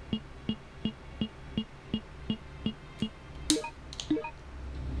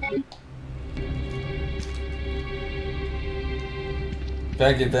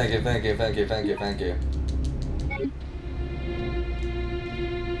 Thank you, thank you, thank you, thank you, thank you, thank you.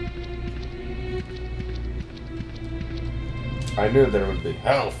 I knew there would be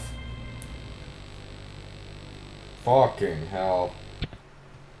health. Fucking hell.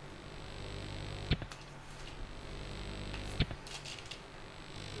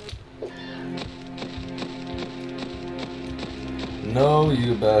 No,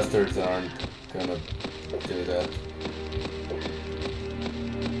 you bastards aren't gonna do that.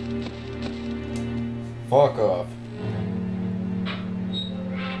 Fuck off.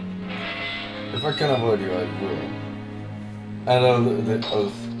 If I can avoid you, I will. And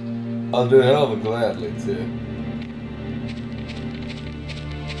I'll do it hell of a gladly too.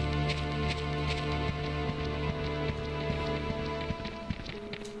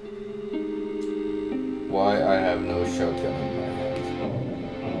 Why I have no shotgun in my hand.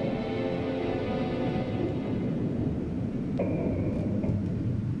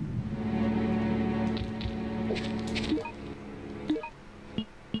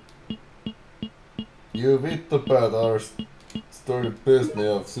 You vittupäät, our story pissed me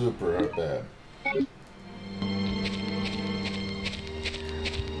off super bad.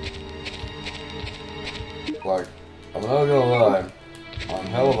 Like, I'm not gonna lie, I'm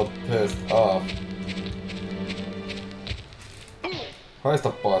hell of a pissed off.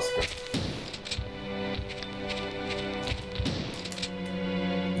 Haista paska.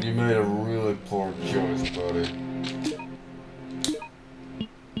 You made a really poor choice, buddy.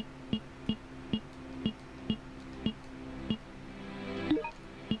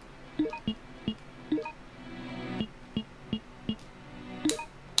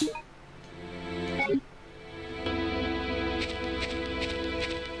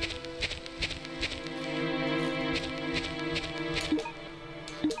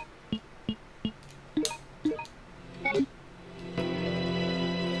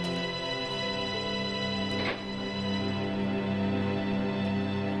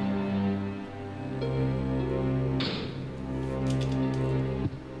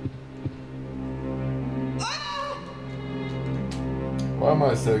 am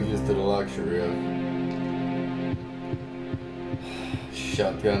I so used to the luxury of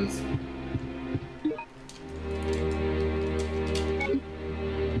shotguns?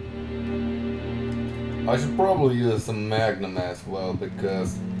 I should probably use some Magnum as well,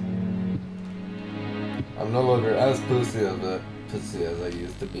 because I'm no longer as pussy as I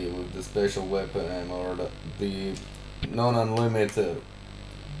used to be with the special weapon ammo or the non-unlimited.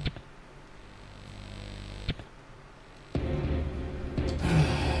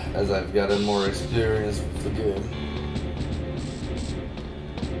 As I've gotten more experience with the game.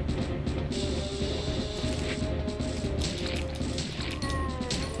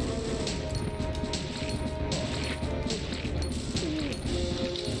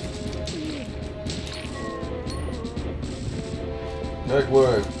 Good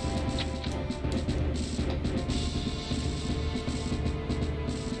work.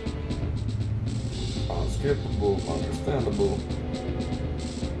 Unskippable, understandable.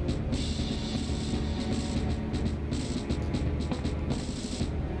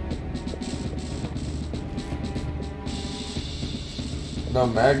 No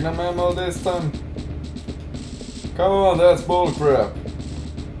Magnum ammo this time? Come on, that's bullcrap.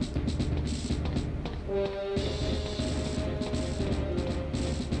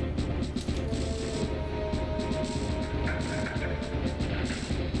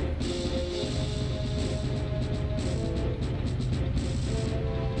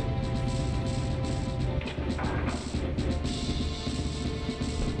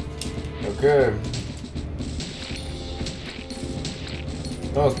 Okay.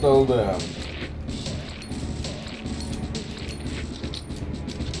 Hostile down.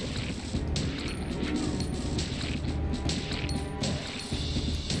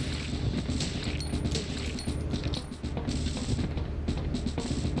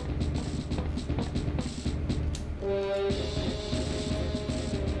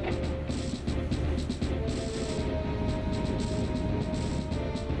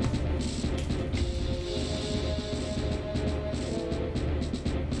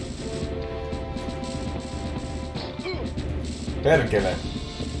 Perkele.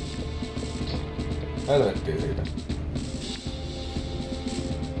 Helvetti siitä.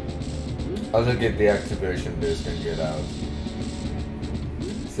 I'll just get the activation disc and get out.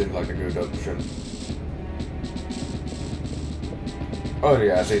 Seems like a good option. Oh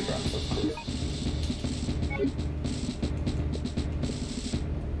yeah, C-Trans, of course.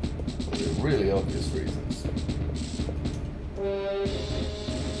 For really obvious reasons.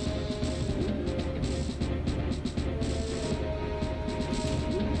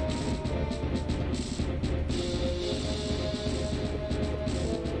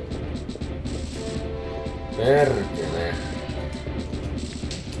 Perkele.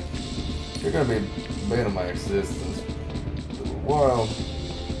 You're gonna be bane my existence for a while.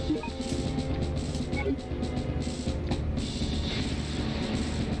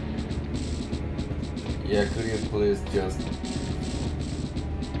 Yeah, could you please just...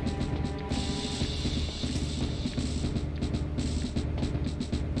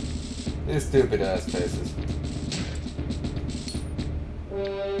 These stupid ass faces.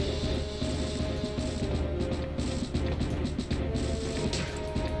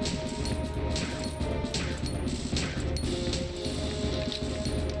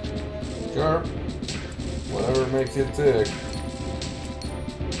 Sure. Whatever makes you tick.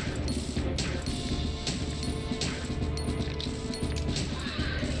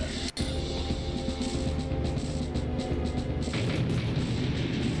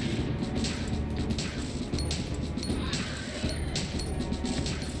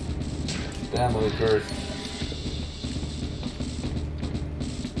 Damn curse.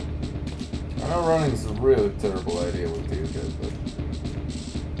 I know running is a really terrible idea with these guys, but...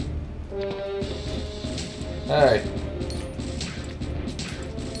 Hey!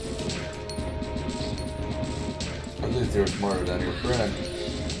 At least you're smarter than your friend.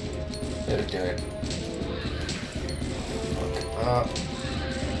 Okay. Okay.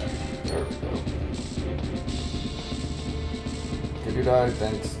 There we go. Could you die?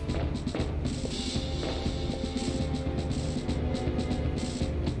 Thanks.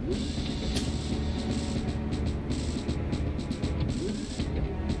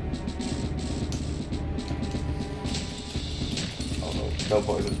 No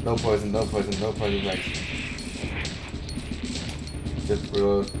poison, no poison, no poison, no poison, thanks. Just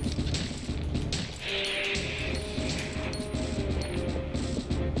reload.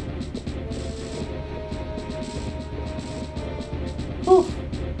 Whew.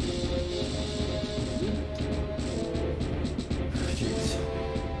 Jeez.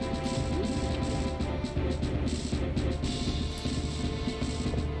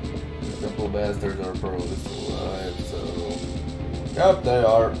 bastards are probably still alive, so... Yep, they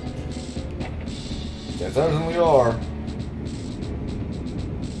are. They certainly are.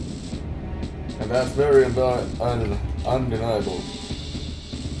 And that's very undeniable.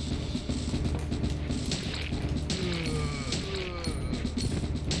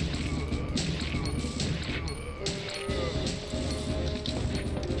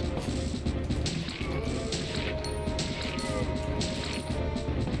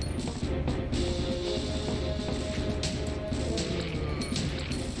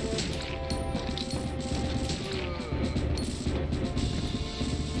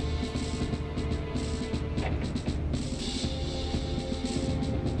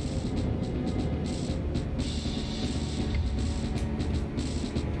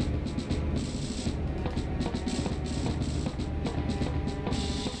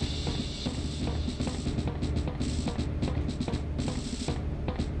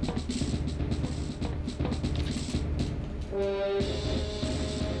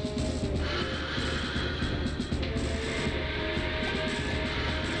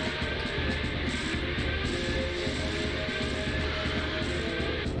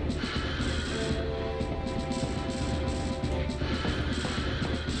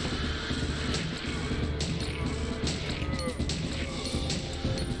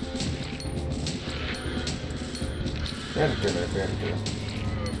 Painkiller.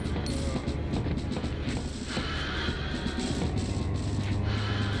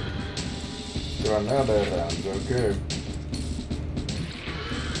 There are another rounds, okay.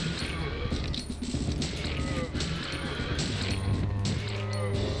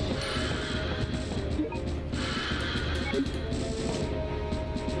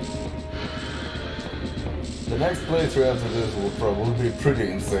 The next playthrough after this will probably be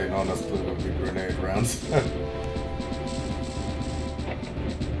pretty insane, honestly, with the grenade rounds.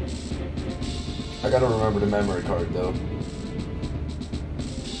 I gotta remember the memory card though.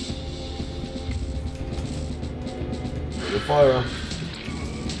 The fire.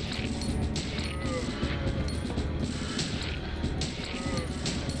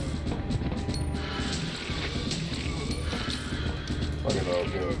 Fuck it, I'll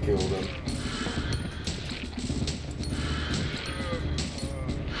go kill them.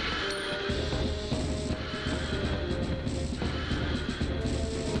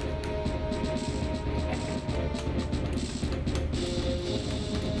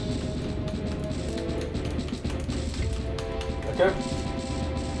 Okay.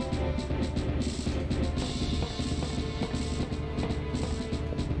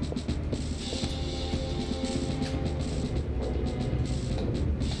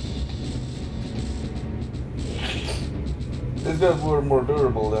 These guys were more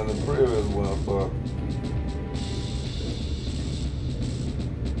durable than the previous one,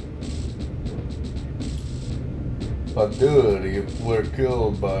 but dude, you were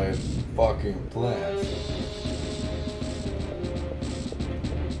killed by fucking plants.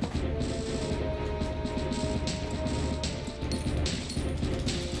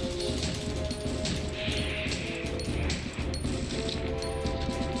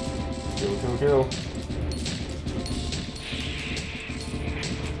 Kill.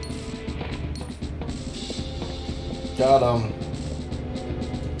 Got him.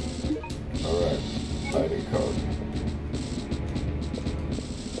 Alright, hiding code.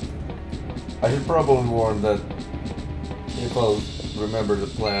 I should probably warn that if I'll remember the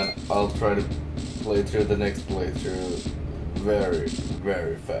plan, I'll try to play through the next playthrough very,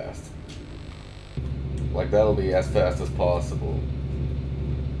 very fast. Like, that'll be as fast as possible.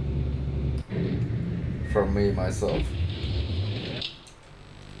 From me, myself.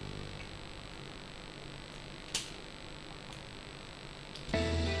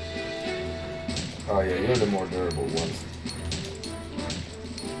 Oh yeah, you're the more durable ones.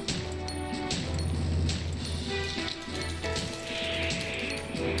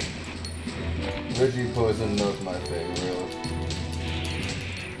 Veggie poison, not my favorite.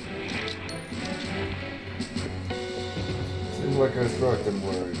 Seems like I struck them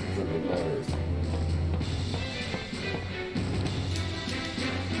where it should be better.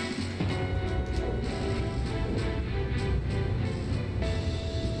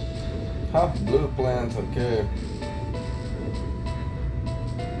 Huh, blue plant, okay.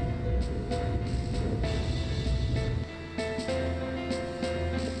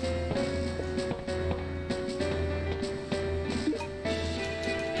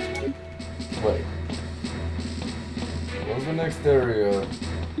 Wait. What was the next area?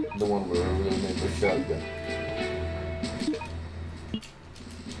 The one where I really made the shotgun.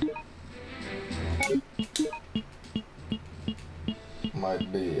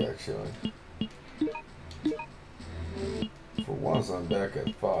 Might be, actually. For once, I'm back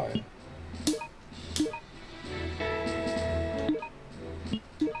at 5.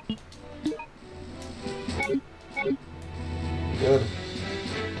 Good.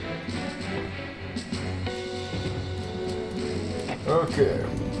 Okay.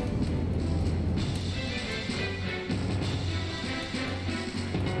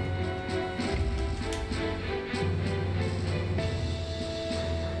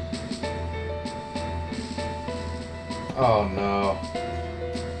 Oh no.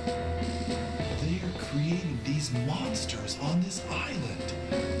 They are creating these monsters on this island.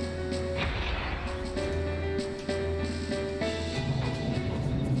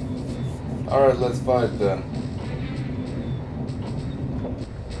 Alright, let's fight then.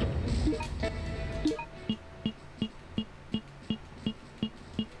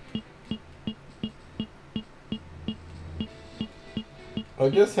 I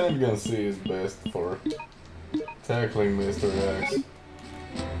guess handgun C is best for tackling Mr. X.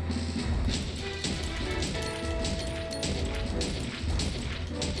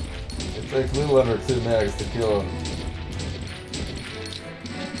 It takes little under 2 mags to kill him.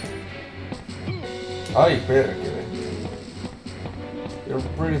 Ay, perkele. You're a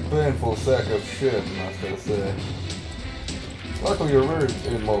pretty painful sack of shit, must I say. Luckily you're very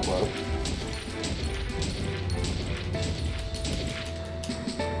immobile.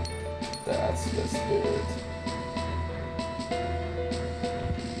 That's the spirit.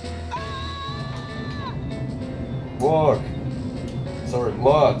 Walk. Sorry,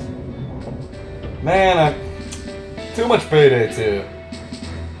 lot. Man, too much Payday 2.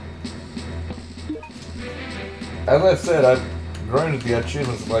 As I've said, I've grinded the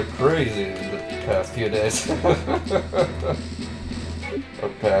achievements like crazy in the past few days. Or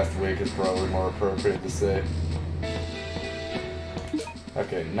past week is probably more appropriate to say.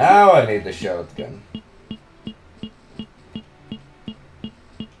 Okay, now I need the shotgun.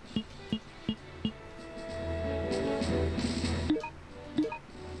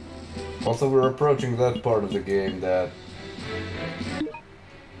 Also, we're approaching that part of the game that...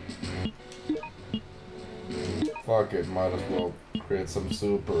 Fuck it, might as well create some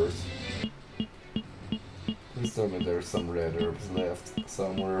supers. Please tell me there's some red herbs left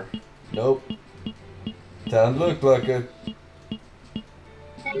somewhere. Nope. Doesn't look like it.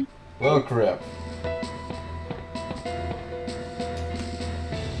 Well, crap.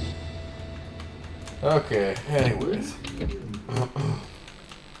 Okay, anyways.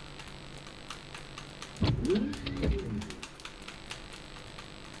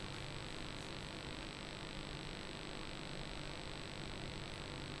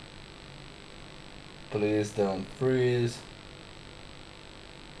 Please don't freeze.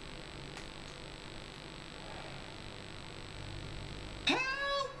 Help!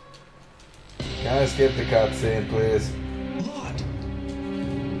 Can I skip the cutscene, please? Lot!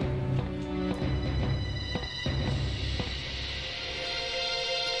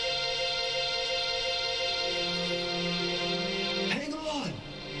 Hang on!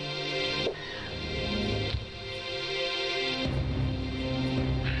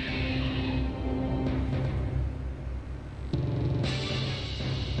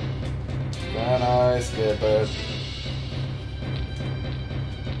 Can I skip it?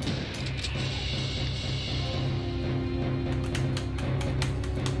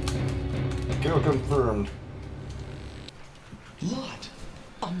 Kill confirmed. Lot!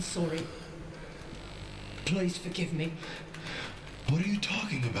 I'm sorry. Please forgive me. What are you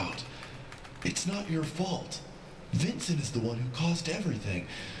talking about? It's not your fault. Vincent is the one who caused everything.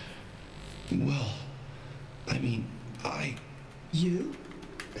 Well, I mean, You?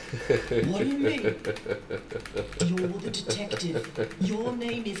 What do you mean? You're the detective. Your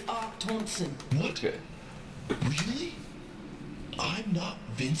name is Art Thompson. What? Okay. Really? I'm not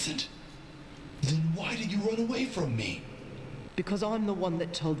Vincent? Then why did you run away from me? Because I'm the one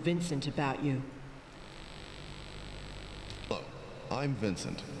that told Vincent about you. Hello, I'm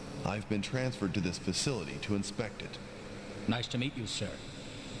Vincent. I've been transferred to this facility to inspect it. Nice to meet you, sir.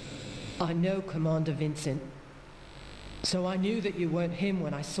 I know Commander Vincent. So I knew that you weren't him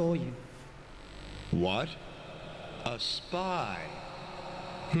when I saw you. What? A spy?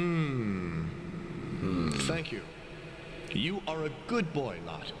 Thank you. You are a good boy,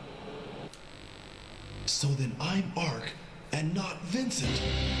 Lot. So then I'm Ark and not Vincent.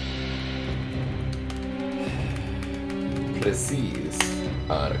 Precis.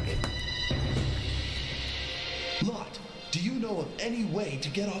 Ark. Lot, do you know of any way to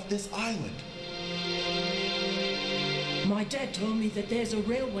get off this island? My dad told me that there's a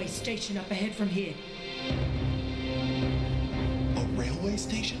railway station up ahead from here. A railway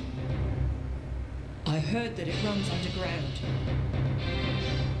station? I heard that it runs underground.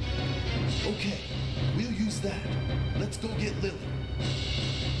 Okay, we'll use that. Let's go get Lily.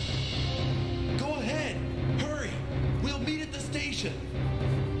 Go ahead! Hurry! We'll meet at the station!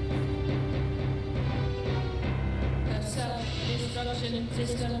 The self-destruction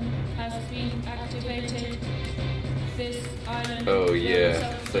system has been activated. This island Oh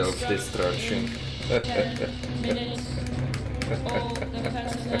yeah, will self-destruction. in 10 minutes. All the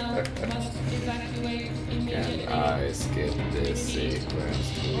personnel must evacuate immediately. Can I skip this sequence,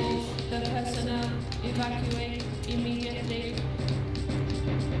 All please? the personnel evacuate immediately.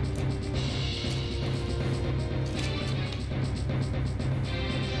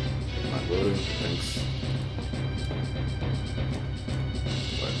 My loading, thanks.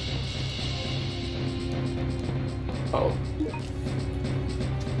 What? Oh.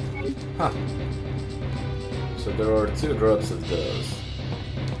 Huh. So there are 2 drops of those.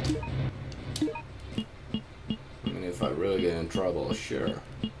 I mean, if I really get in trouble, sure.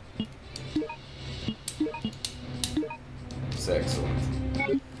 It's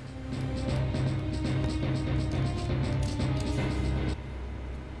excellent.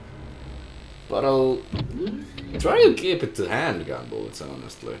 But I'll try to keep it to handgun bullets,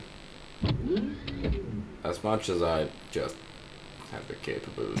 honestly. As much as I just have the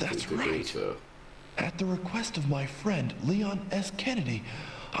capability That's to do right. so. At the request of my friend Leon S. Kennedy,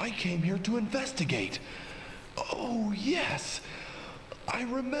 I came here to investigate. Oh, yes. I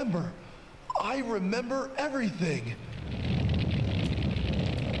remember everything.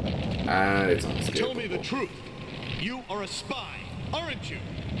 And it's unescapable. Tell me the truth. You are a spy, aren't you?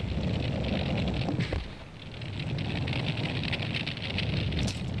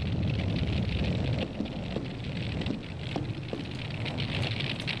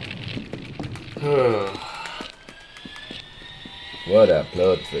 What a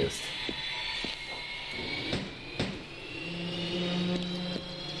plot twist.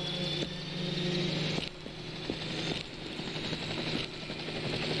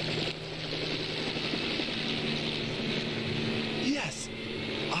 Yes,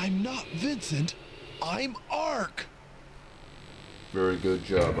 I'm not Vincent. I'm Ark. Very good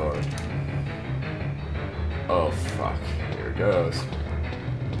job, Art. Oh fuck, here goes.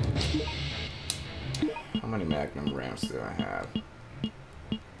 How many Magnum rounds do I have?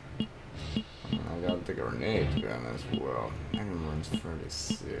 I got the grenade gun as well. Magnum rounds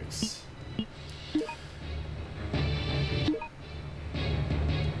 36.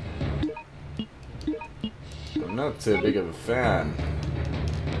 I'm not too big of a fan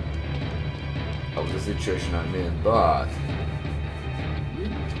of the situation I'm in, but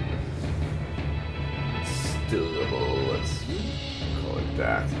it's still doable, let's call it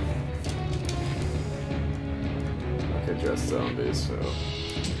that. Okay, just zombies, so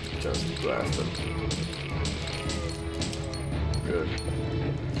just blast them. Good.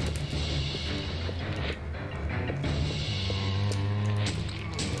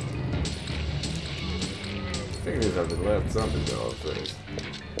 I think these are the last zombies I'll face.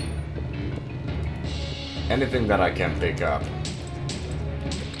 Anything that I can pick up.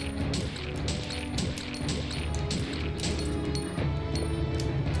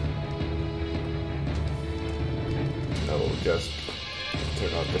 No, just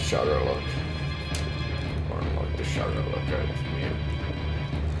turn off the shutter lock. Or unlock the shutter lock, I mean.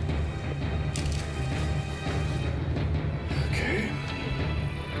 Okay.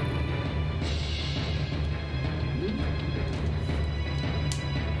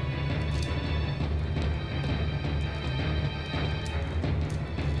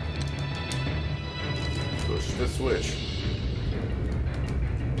 Push the switch.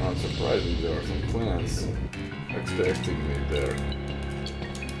 Not surprising, there are some plants expecting me there.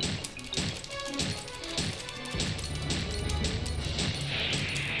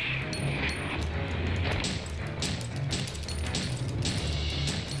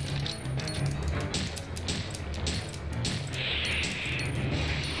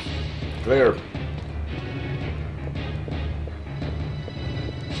 Clear.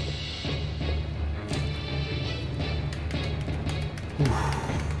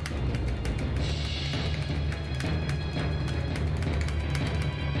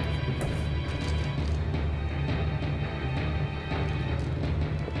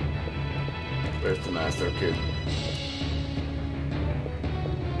 Where's the master kid?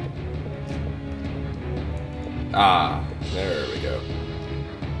 Ah, there we go.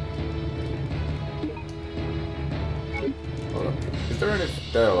 Hold up. Is there any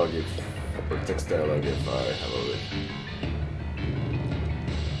dialogue or text dialogue if I have a look?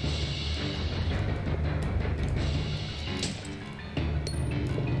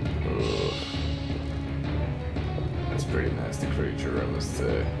 Ugh. pretty nasty creature, I must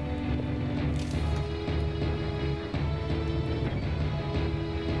say.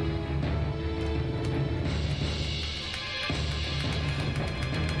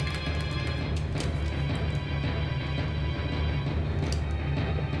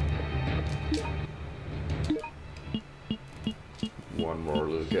 One more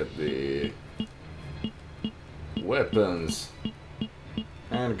look at the weapons.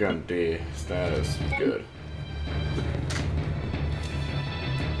 Handgun D status, good.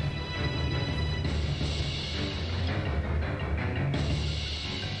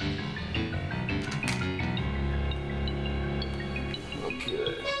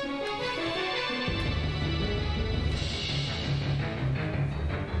 Okay.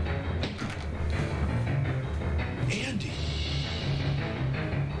 Andy!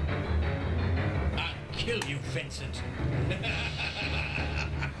 I'll kill you, Vincent.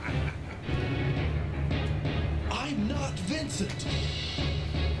 I'm not Vincent!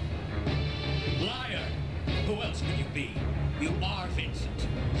 Liar! Who else could you be? You are Vincent.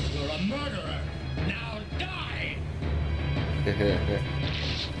 You're a murderer. Now die!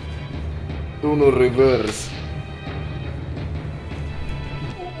 Uno reverse.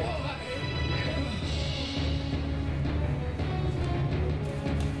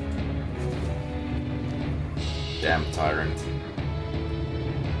 Damn tyrant.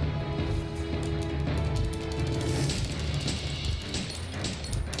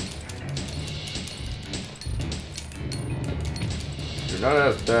 You're not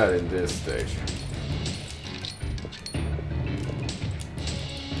as bad in this stage.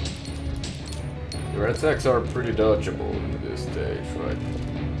 Your attacks are pretty dodgeable in this stage, right?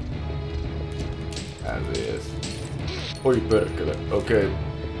 As is. Oi perkele, okay.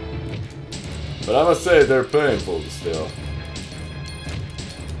 But I must say they're painful still.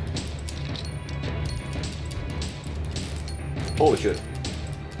 Holy shit.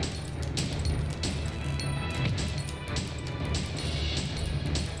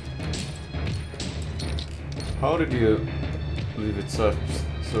 How did you leave it so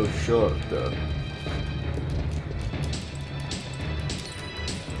short though?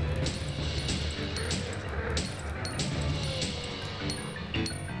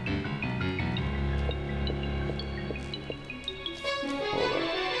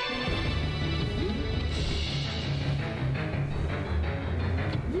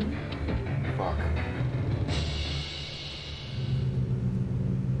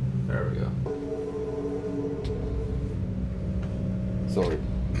 Sorry.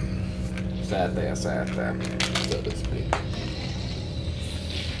 Säätäjä säätää, so to speak.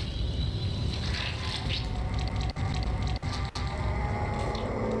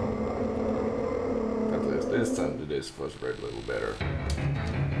 At least this time the disc was read a little better.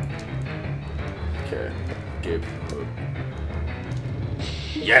 Okay, keep moving.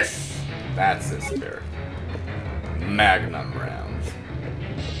 Yes! That's the spirit. Magnum rounds.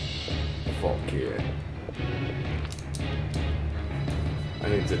 Fuck yeah. I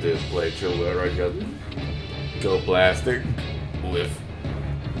need to do a playthrough where I go blasting with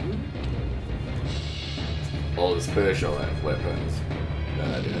all the special weapons that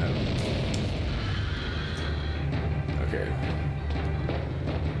I do have. Okay.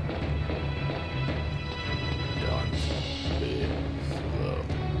 Don't be slow.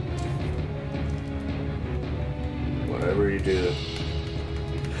 Whatever you do,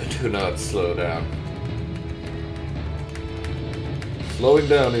 do not slow down. Slowing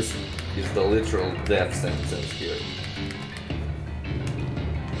down is the literal death sentence here.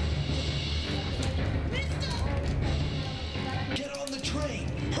 Get on the train!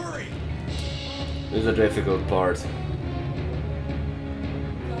 Hurry! This is a difficult part.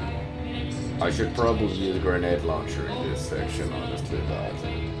 I should probably use a grenade launcher in this section, honestly, but...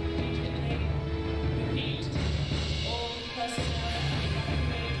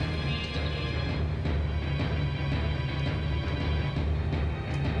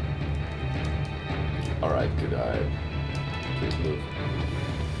 Alright, good eye. Please move.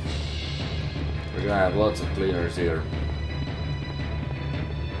 We're gonna have lots of cleaners here.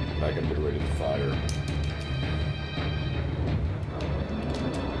 I can be ready to fire.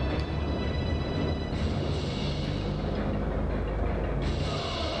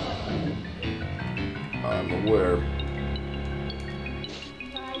 I'm aware.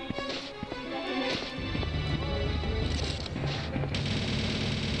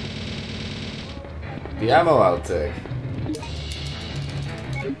 The ammo I'll take.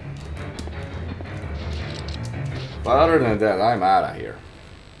 But other than that, I'm out of here.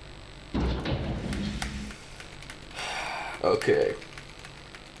 Okay.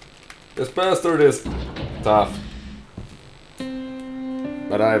 This bastard is tough.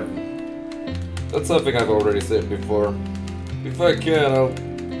 But that's something I've already said before. If I can, I'll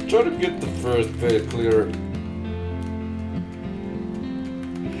try to get the first phase clear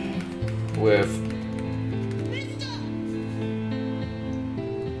with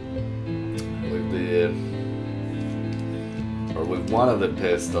the or with one of the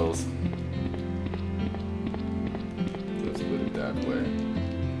pistols. Let's put it that way.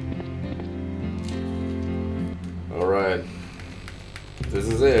 Alright. This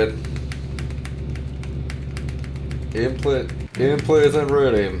is it. In place and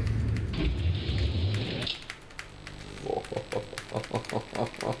ready.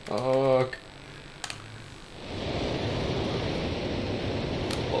 Fuck.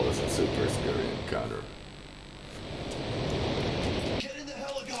 Oh, this is a super scary encounter. Get in the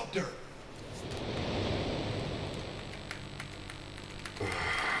helicopter!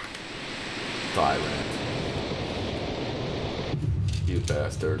 Tyrant. You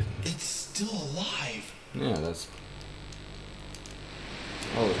bastard. It's still alive. Yeah, that's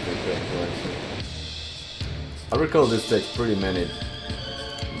always good thing, actually. I recall this takes pretty many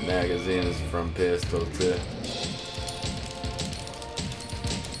magazines from pistol too.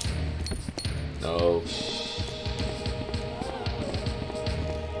 No.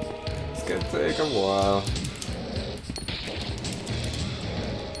 It's gonna take a while.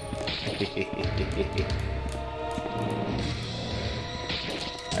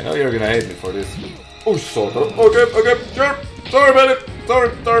 I know you're gonna hate me for this. Oh, sort of. Okay, sure. Sorry about it.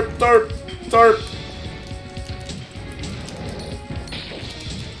 Sorry.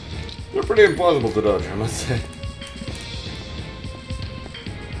 You're pretty impossible to dodge, I must say.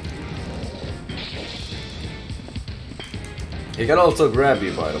 He can also grab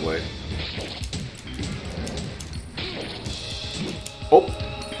you, by the way. Oh!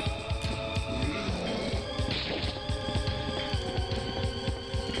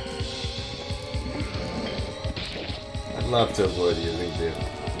 I'd love to avoid using the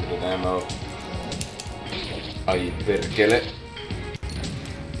ammo. Oh, you better kill it.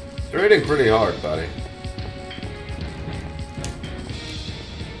 You're hitting pretty hard, buddy.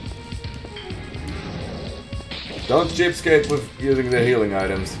 Don't cheapskate with using the healing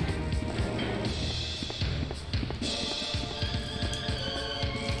items.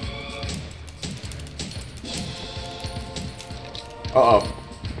 Uh-oh.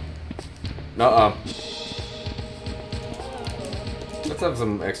 Nuh-uh. Let's have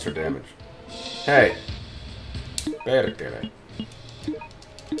some extra damage. Hey. Perkele.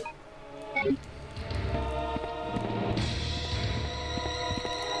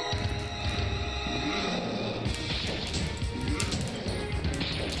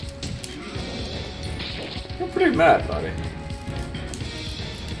 You're pretty mad, buddy.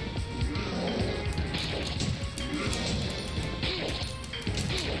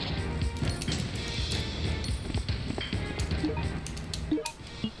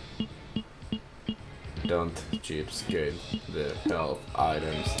 Don't cheapskate the health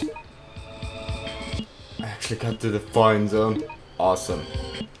items. I actually got to the fine zone. Awesome.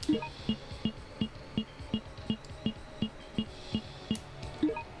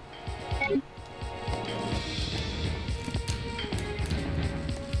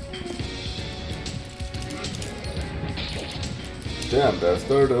 Damn,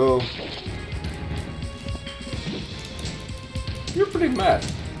 bastard. Oh. You're pretty mad.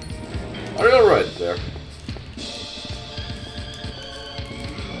 Are you alright there?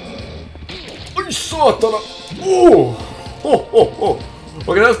 Oh, Satana! Oh! Oh!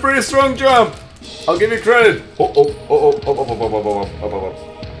 Okay, that's a pretty strong jump! I'll give you credit! Oh!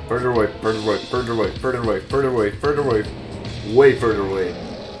 Further away. Way further away.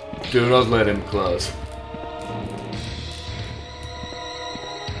 Do not let him close.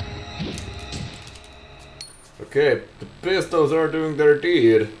 Okay, the pistols are doing their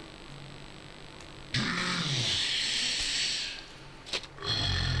deed.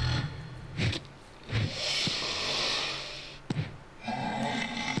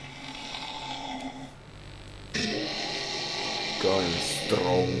 Going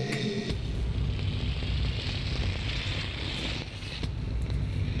strong.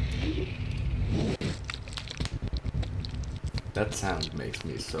 That sound makes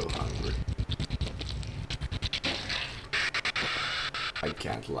me so hungry. I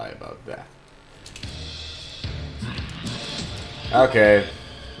can't lie about that. Okay,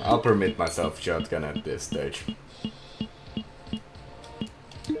 I'll permit myself shotgun at this stage.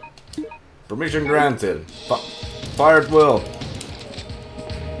 Permission granted. Fire at will.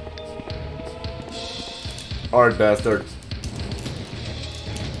 Alright, bastard.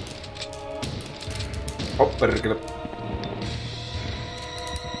 Oh, better get up.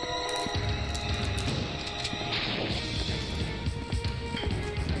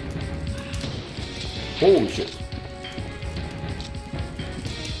 Holy shit.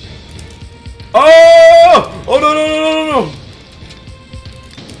 Oh! Oh no no no no no no!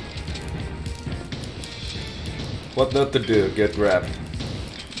 What not to do? Get grabbed.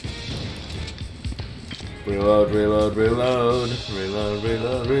 Reload, reload, reload, reload,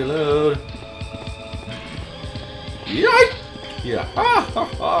 reload, reload. Yoink! Yeah, ha ha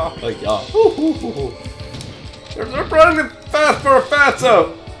ha! Yeah, hoo hoo hoo hoo. They're running fast for a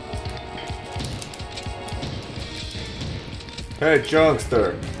fatso! Hey,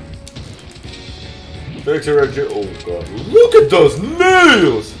 Chunkster. Picture a oh god, look at those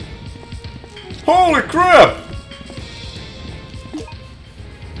nails! Holy crap!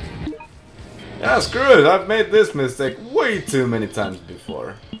 Yeah, screw it, I've made this mistake way too many times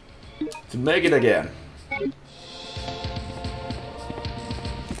before. To make it again.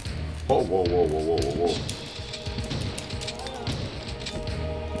 Whoa, whoa, whoa, whoa, whoa, whoa, whoa.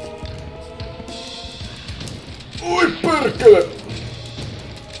 Oi, perkele!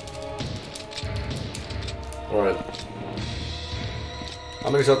 Alright. How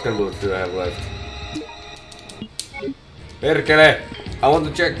many shotgun bullets do I have left? Perkele! I want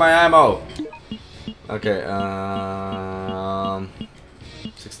to check my ammo! Okay,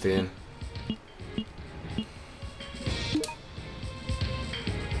 16.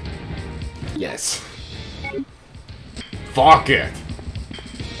 Yes. Fuck it!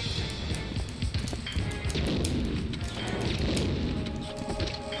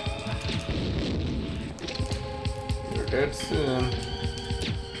 You're dead soon.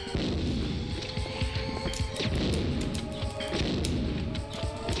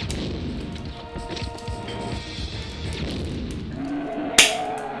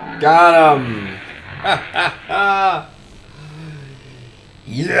 Got him! Ha ha ha!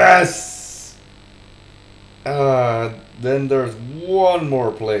 Yes! Then there's one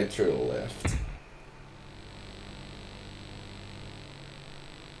more playthrough left.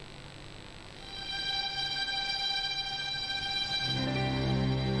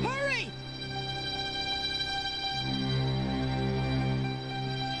 Hurry!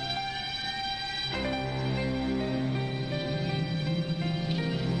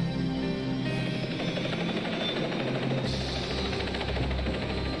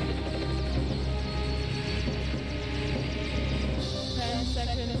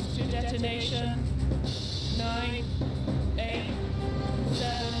 Destination 9, 8,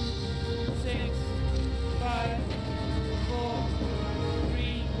 7, 6, 5, 4,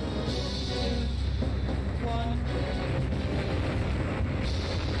 3, 2, 1.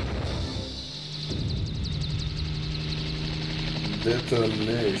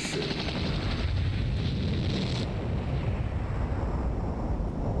 Detonation.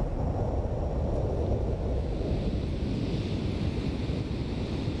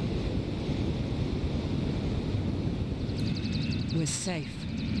 We're safe.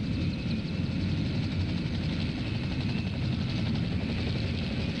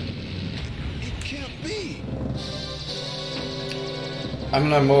 It can't be! I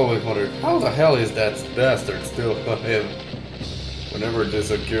mean, I'm always wondering, how the hell is that bastard still alive whenever this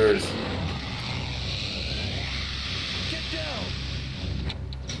occurs? Get down!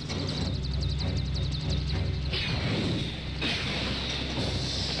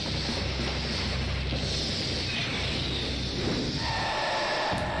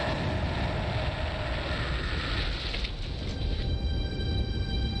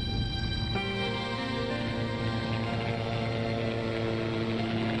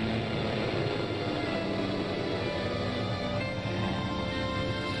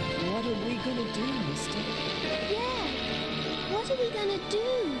 What are we gonna do, mister? Yeah. What are we gonna do?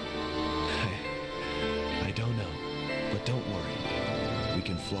 I don't know, but don't worry. We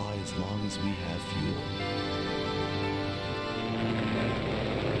can fly as long as we have fuel.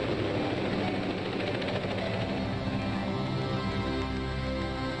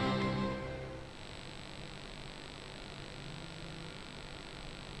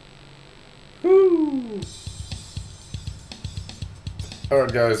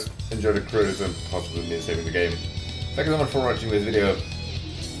 Alright guys, enjoy the credits and possibly me saving the game. Thank you so much for watching this video.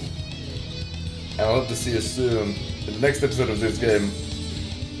 And I hope to see you soon. In the next episode of this game,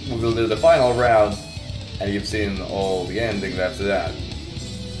 we will do the final round, and you've seen all the endings after that.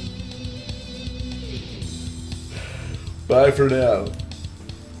 Bye for now.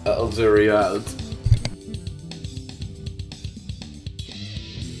 ALZERI out.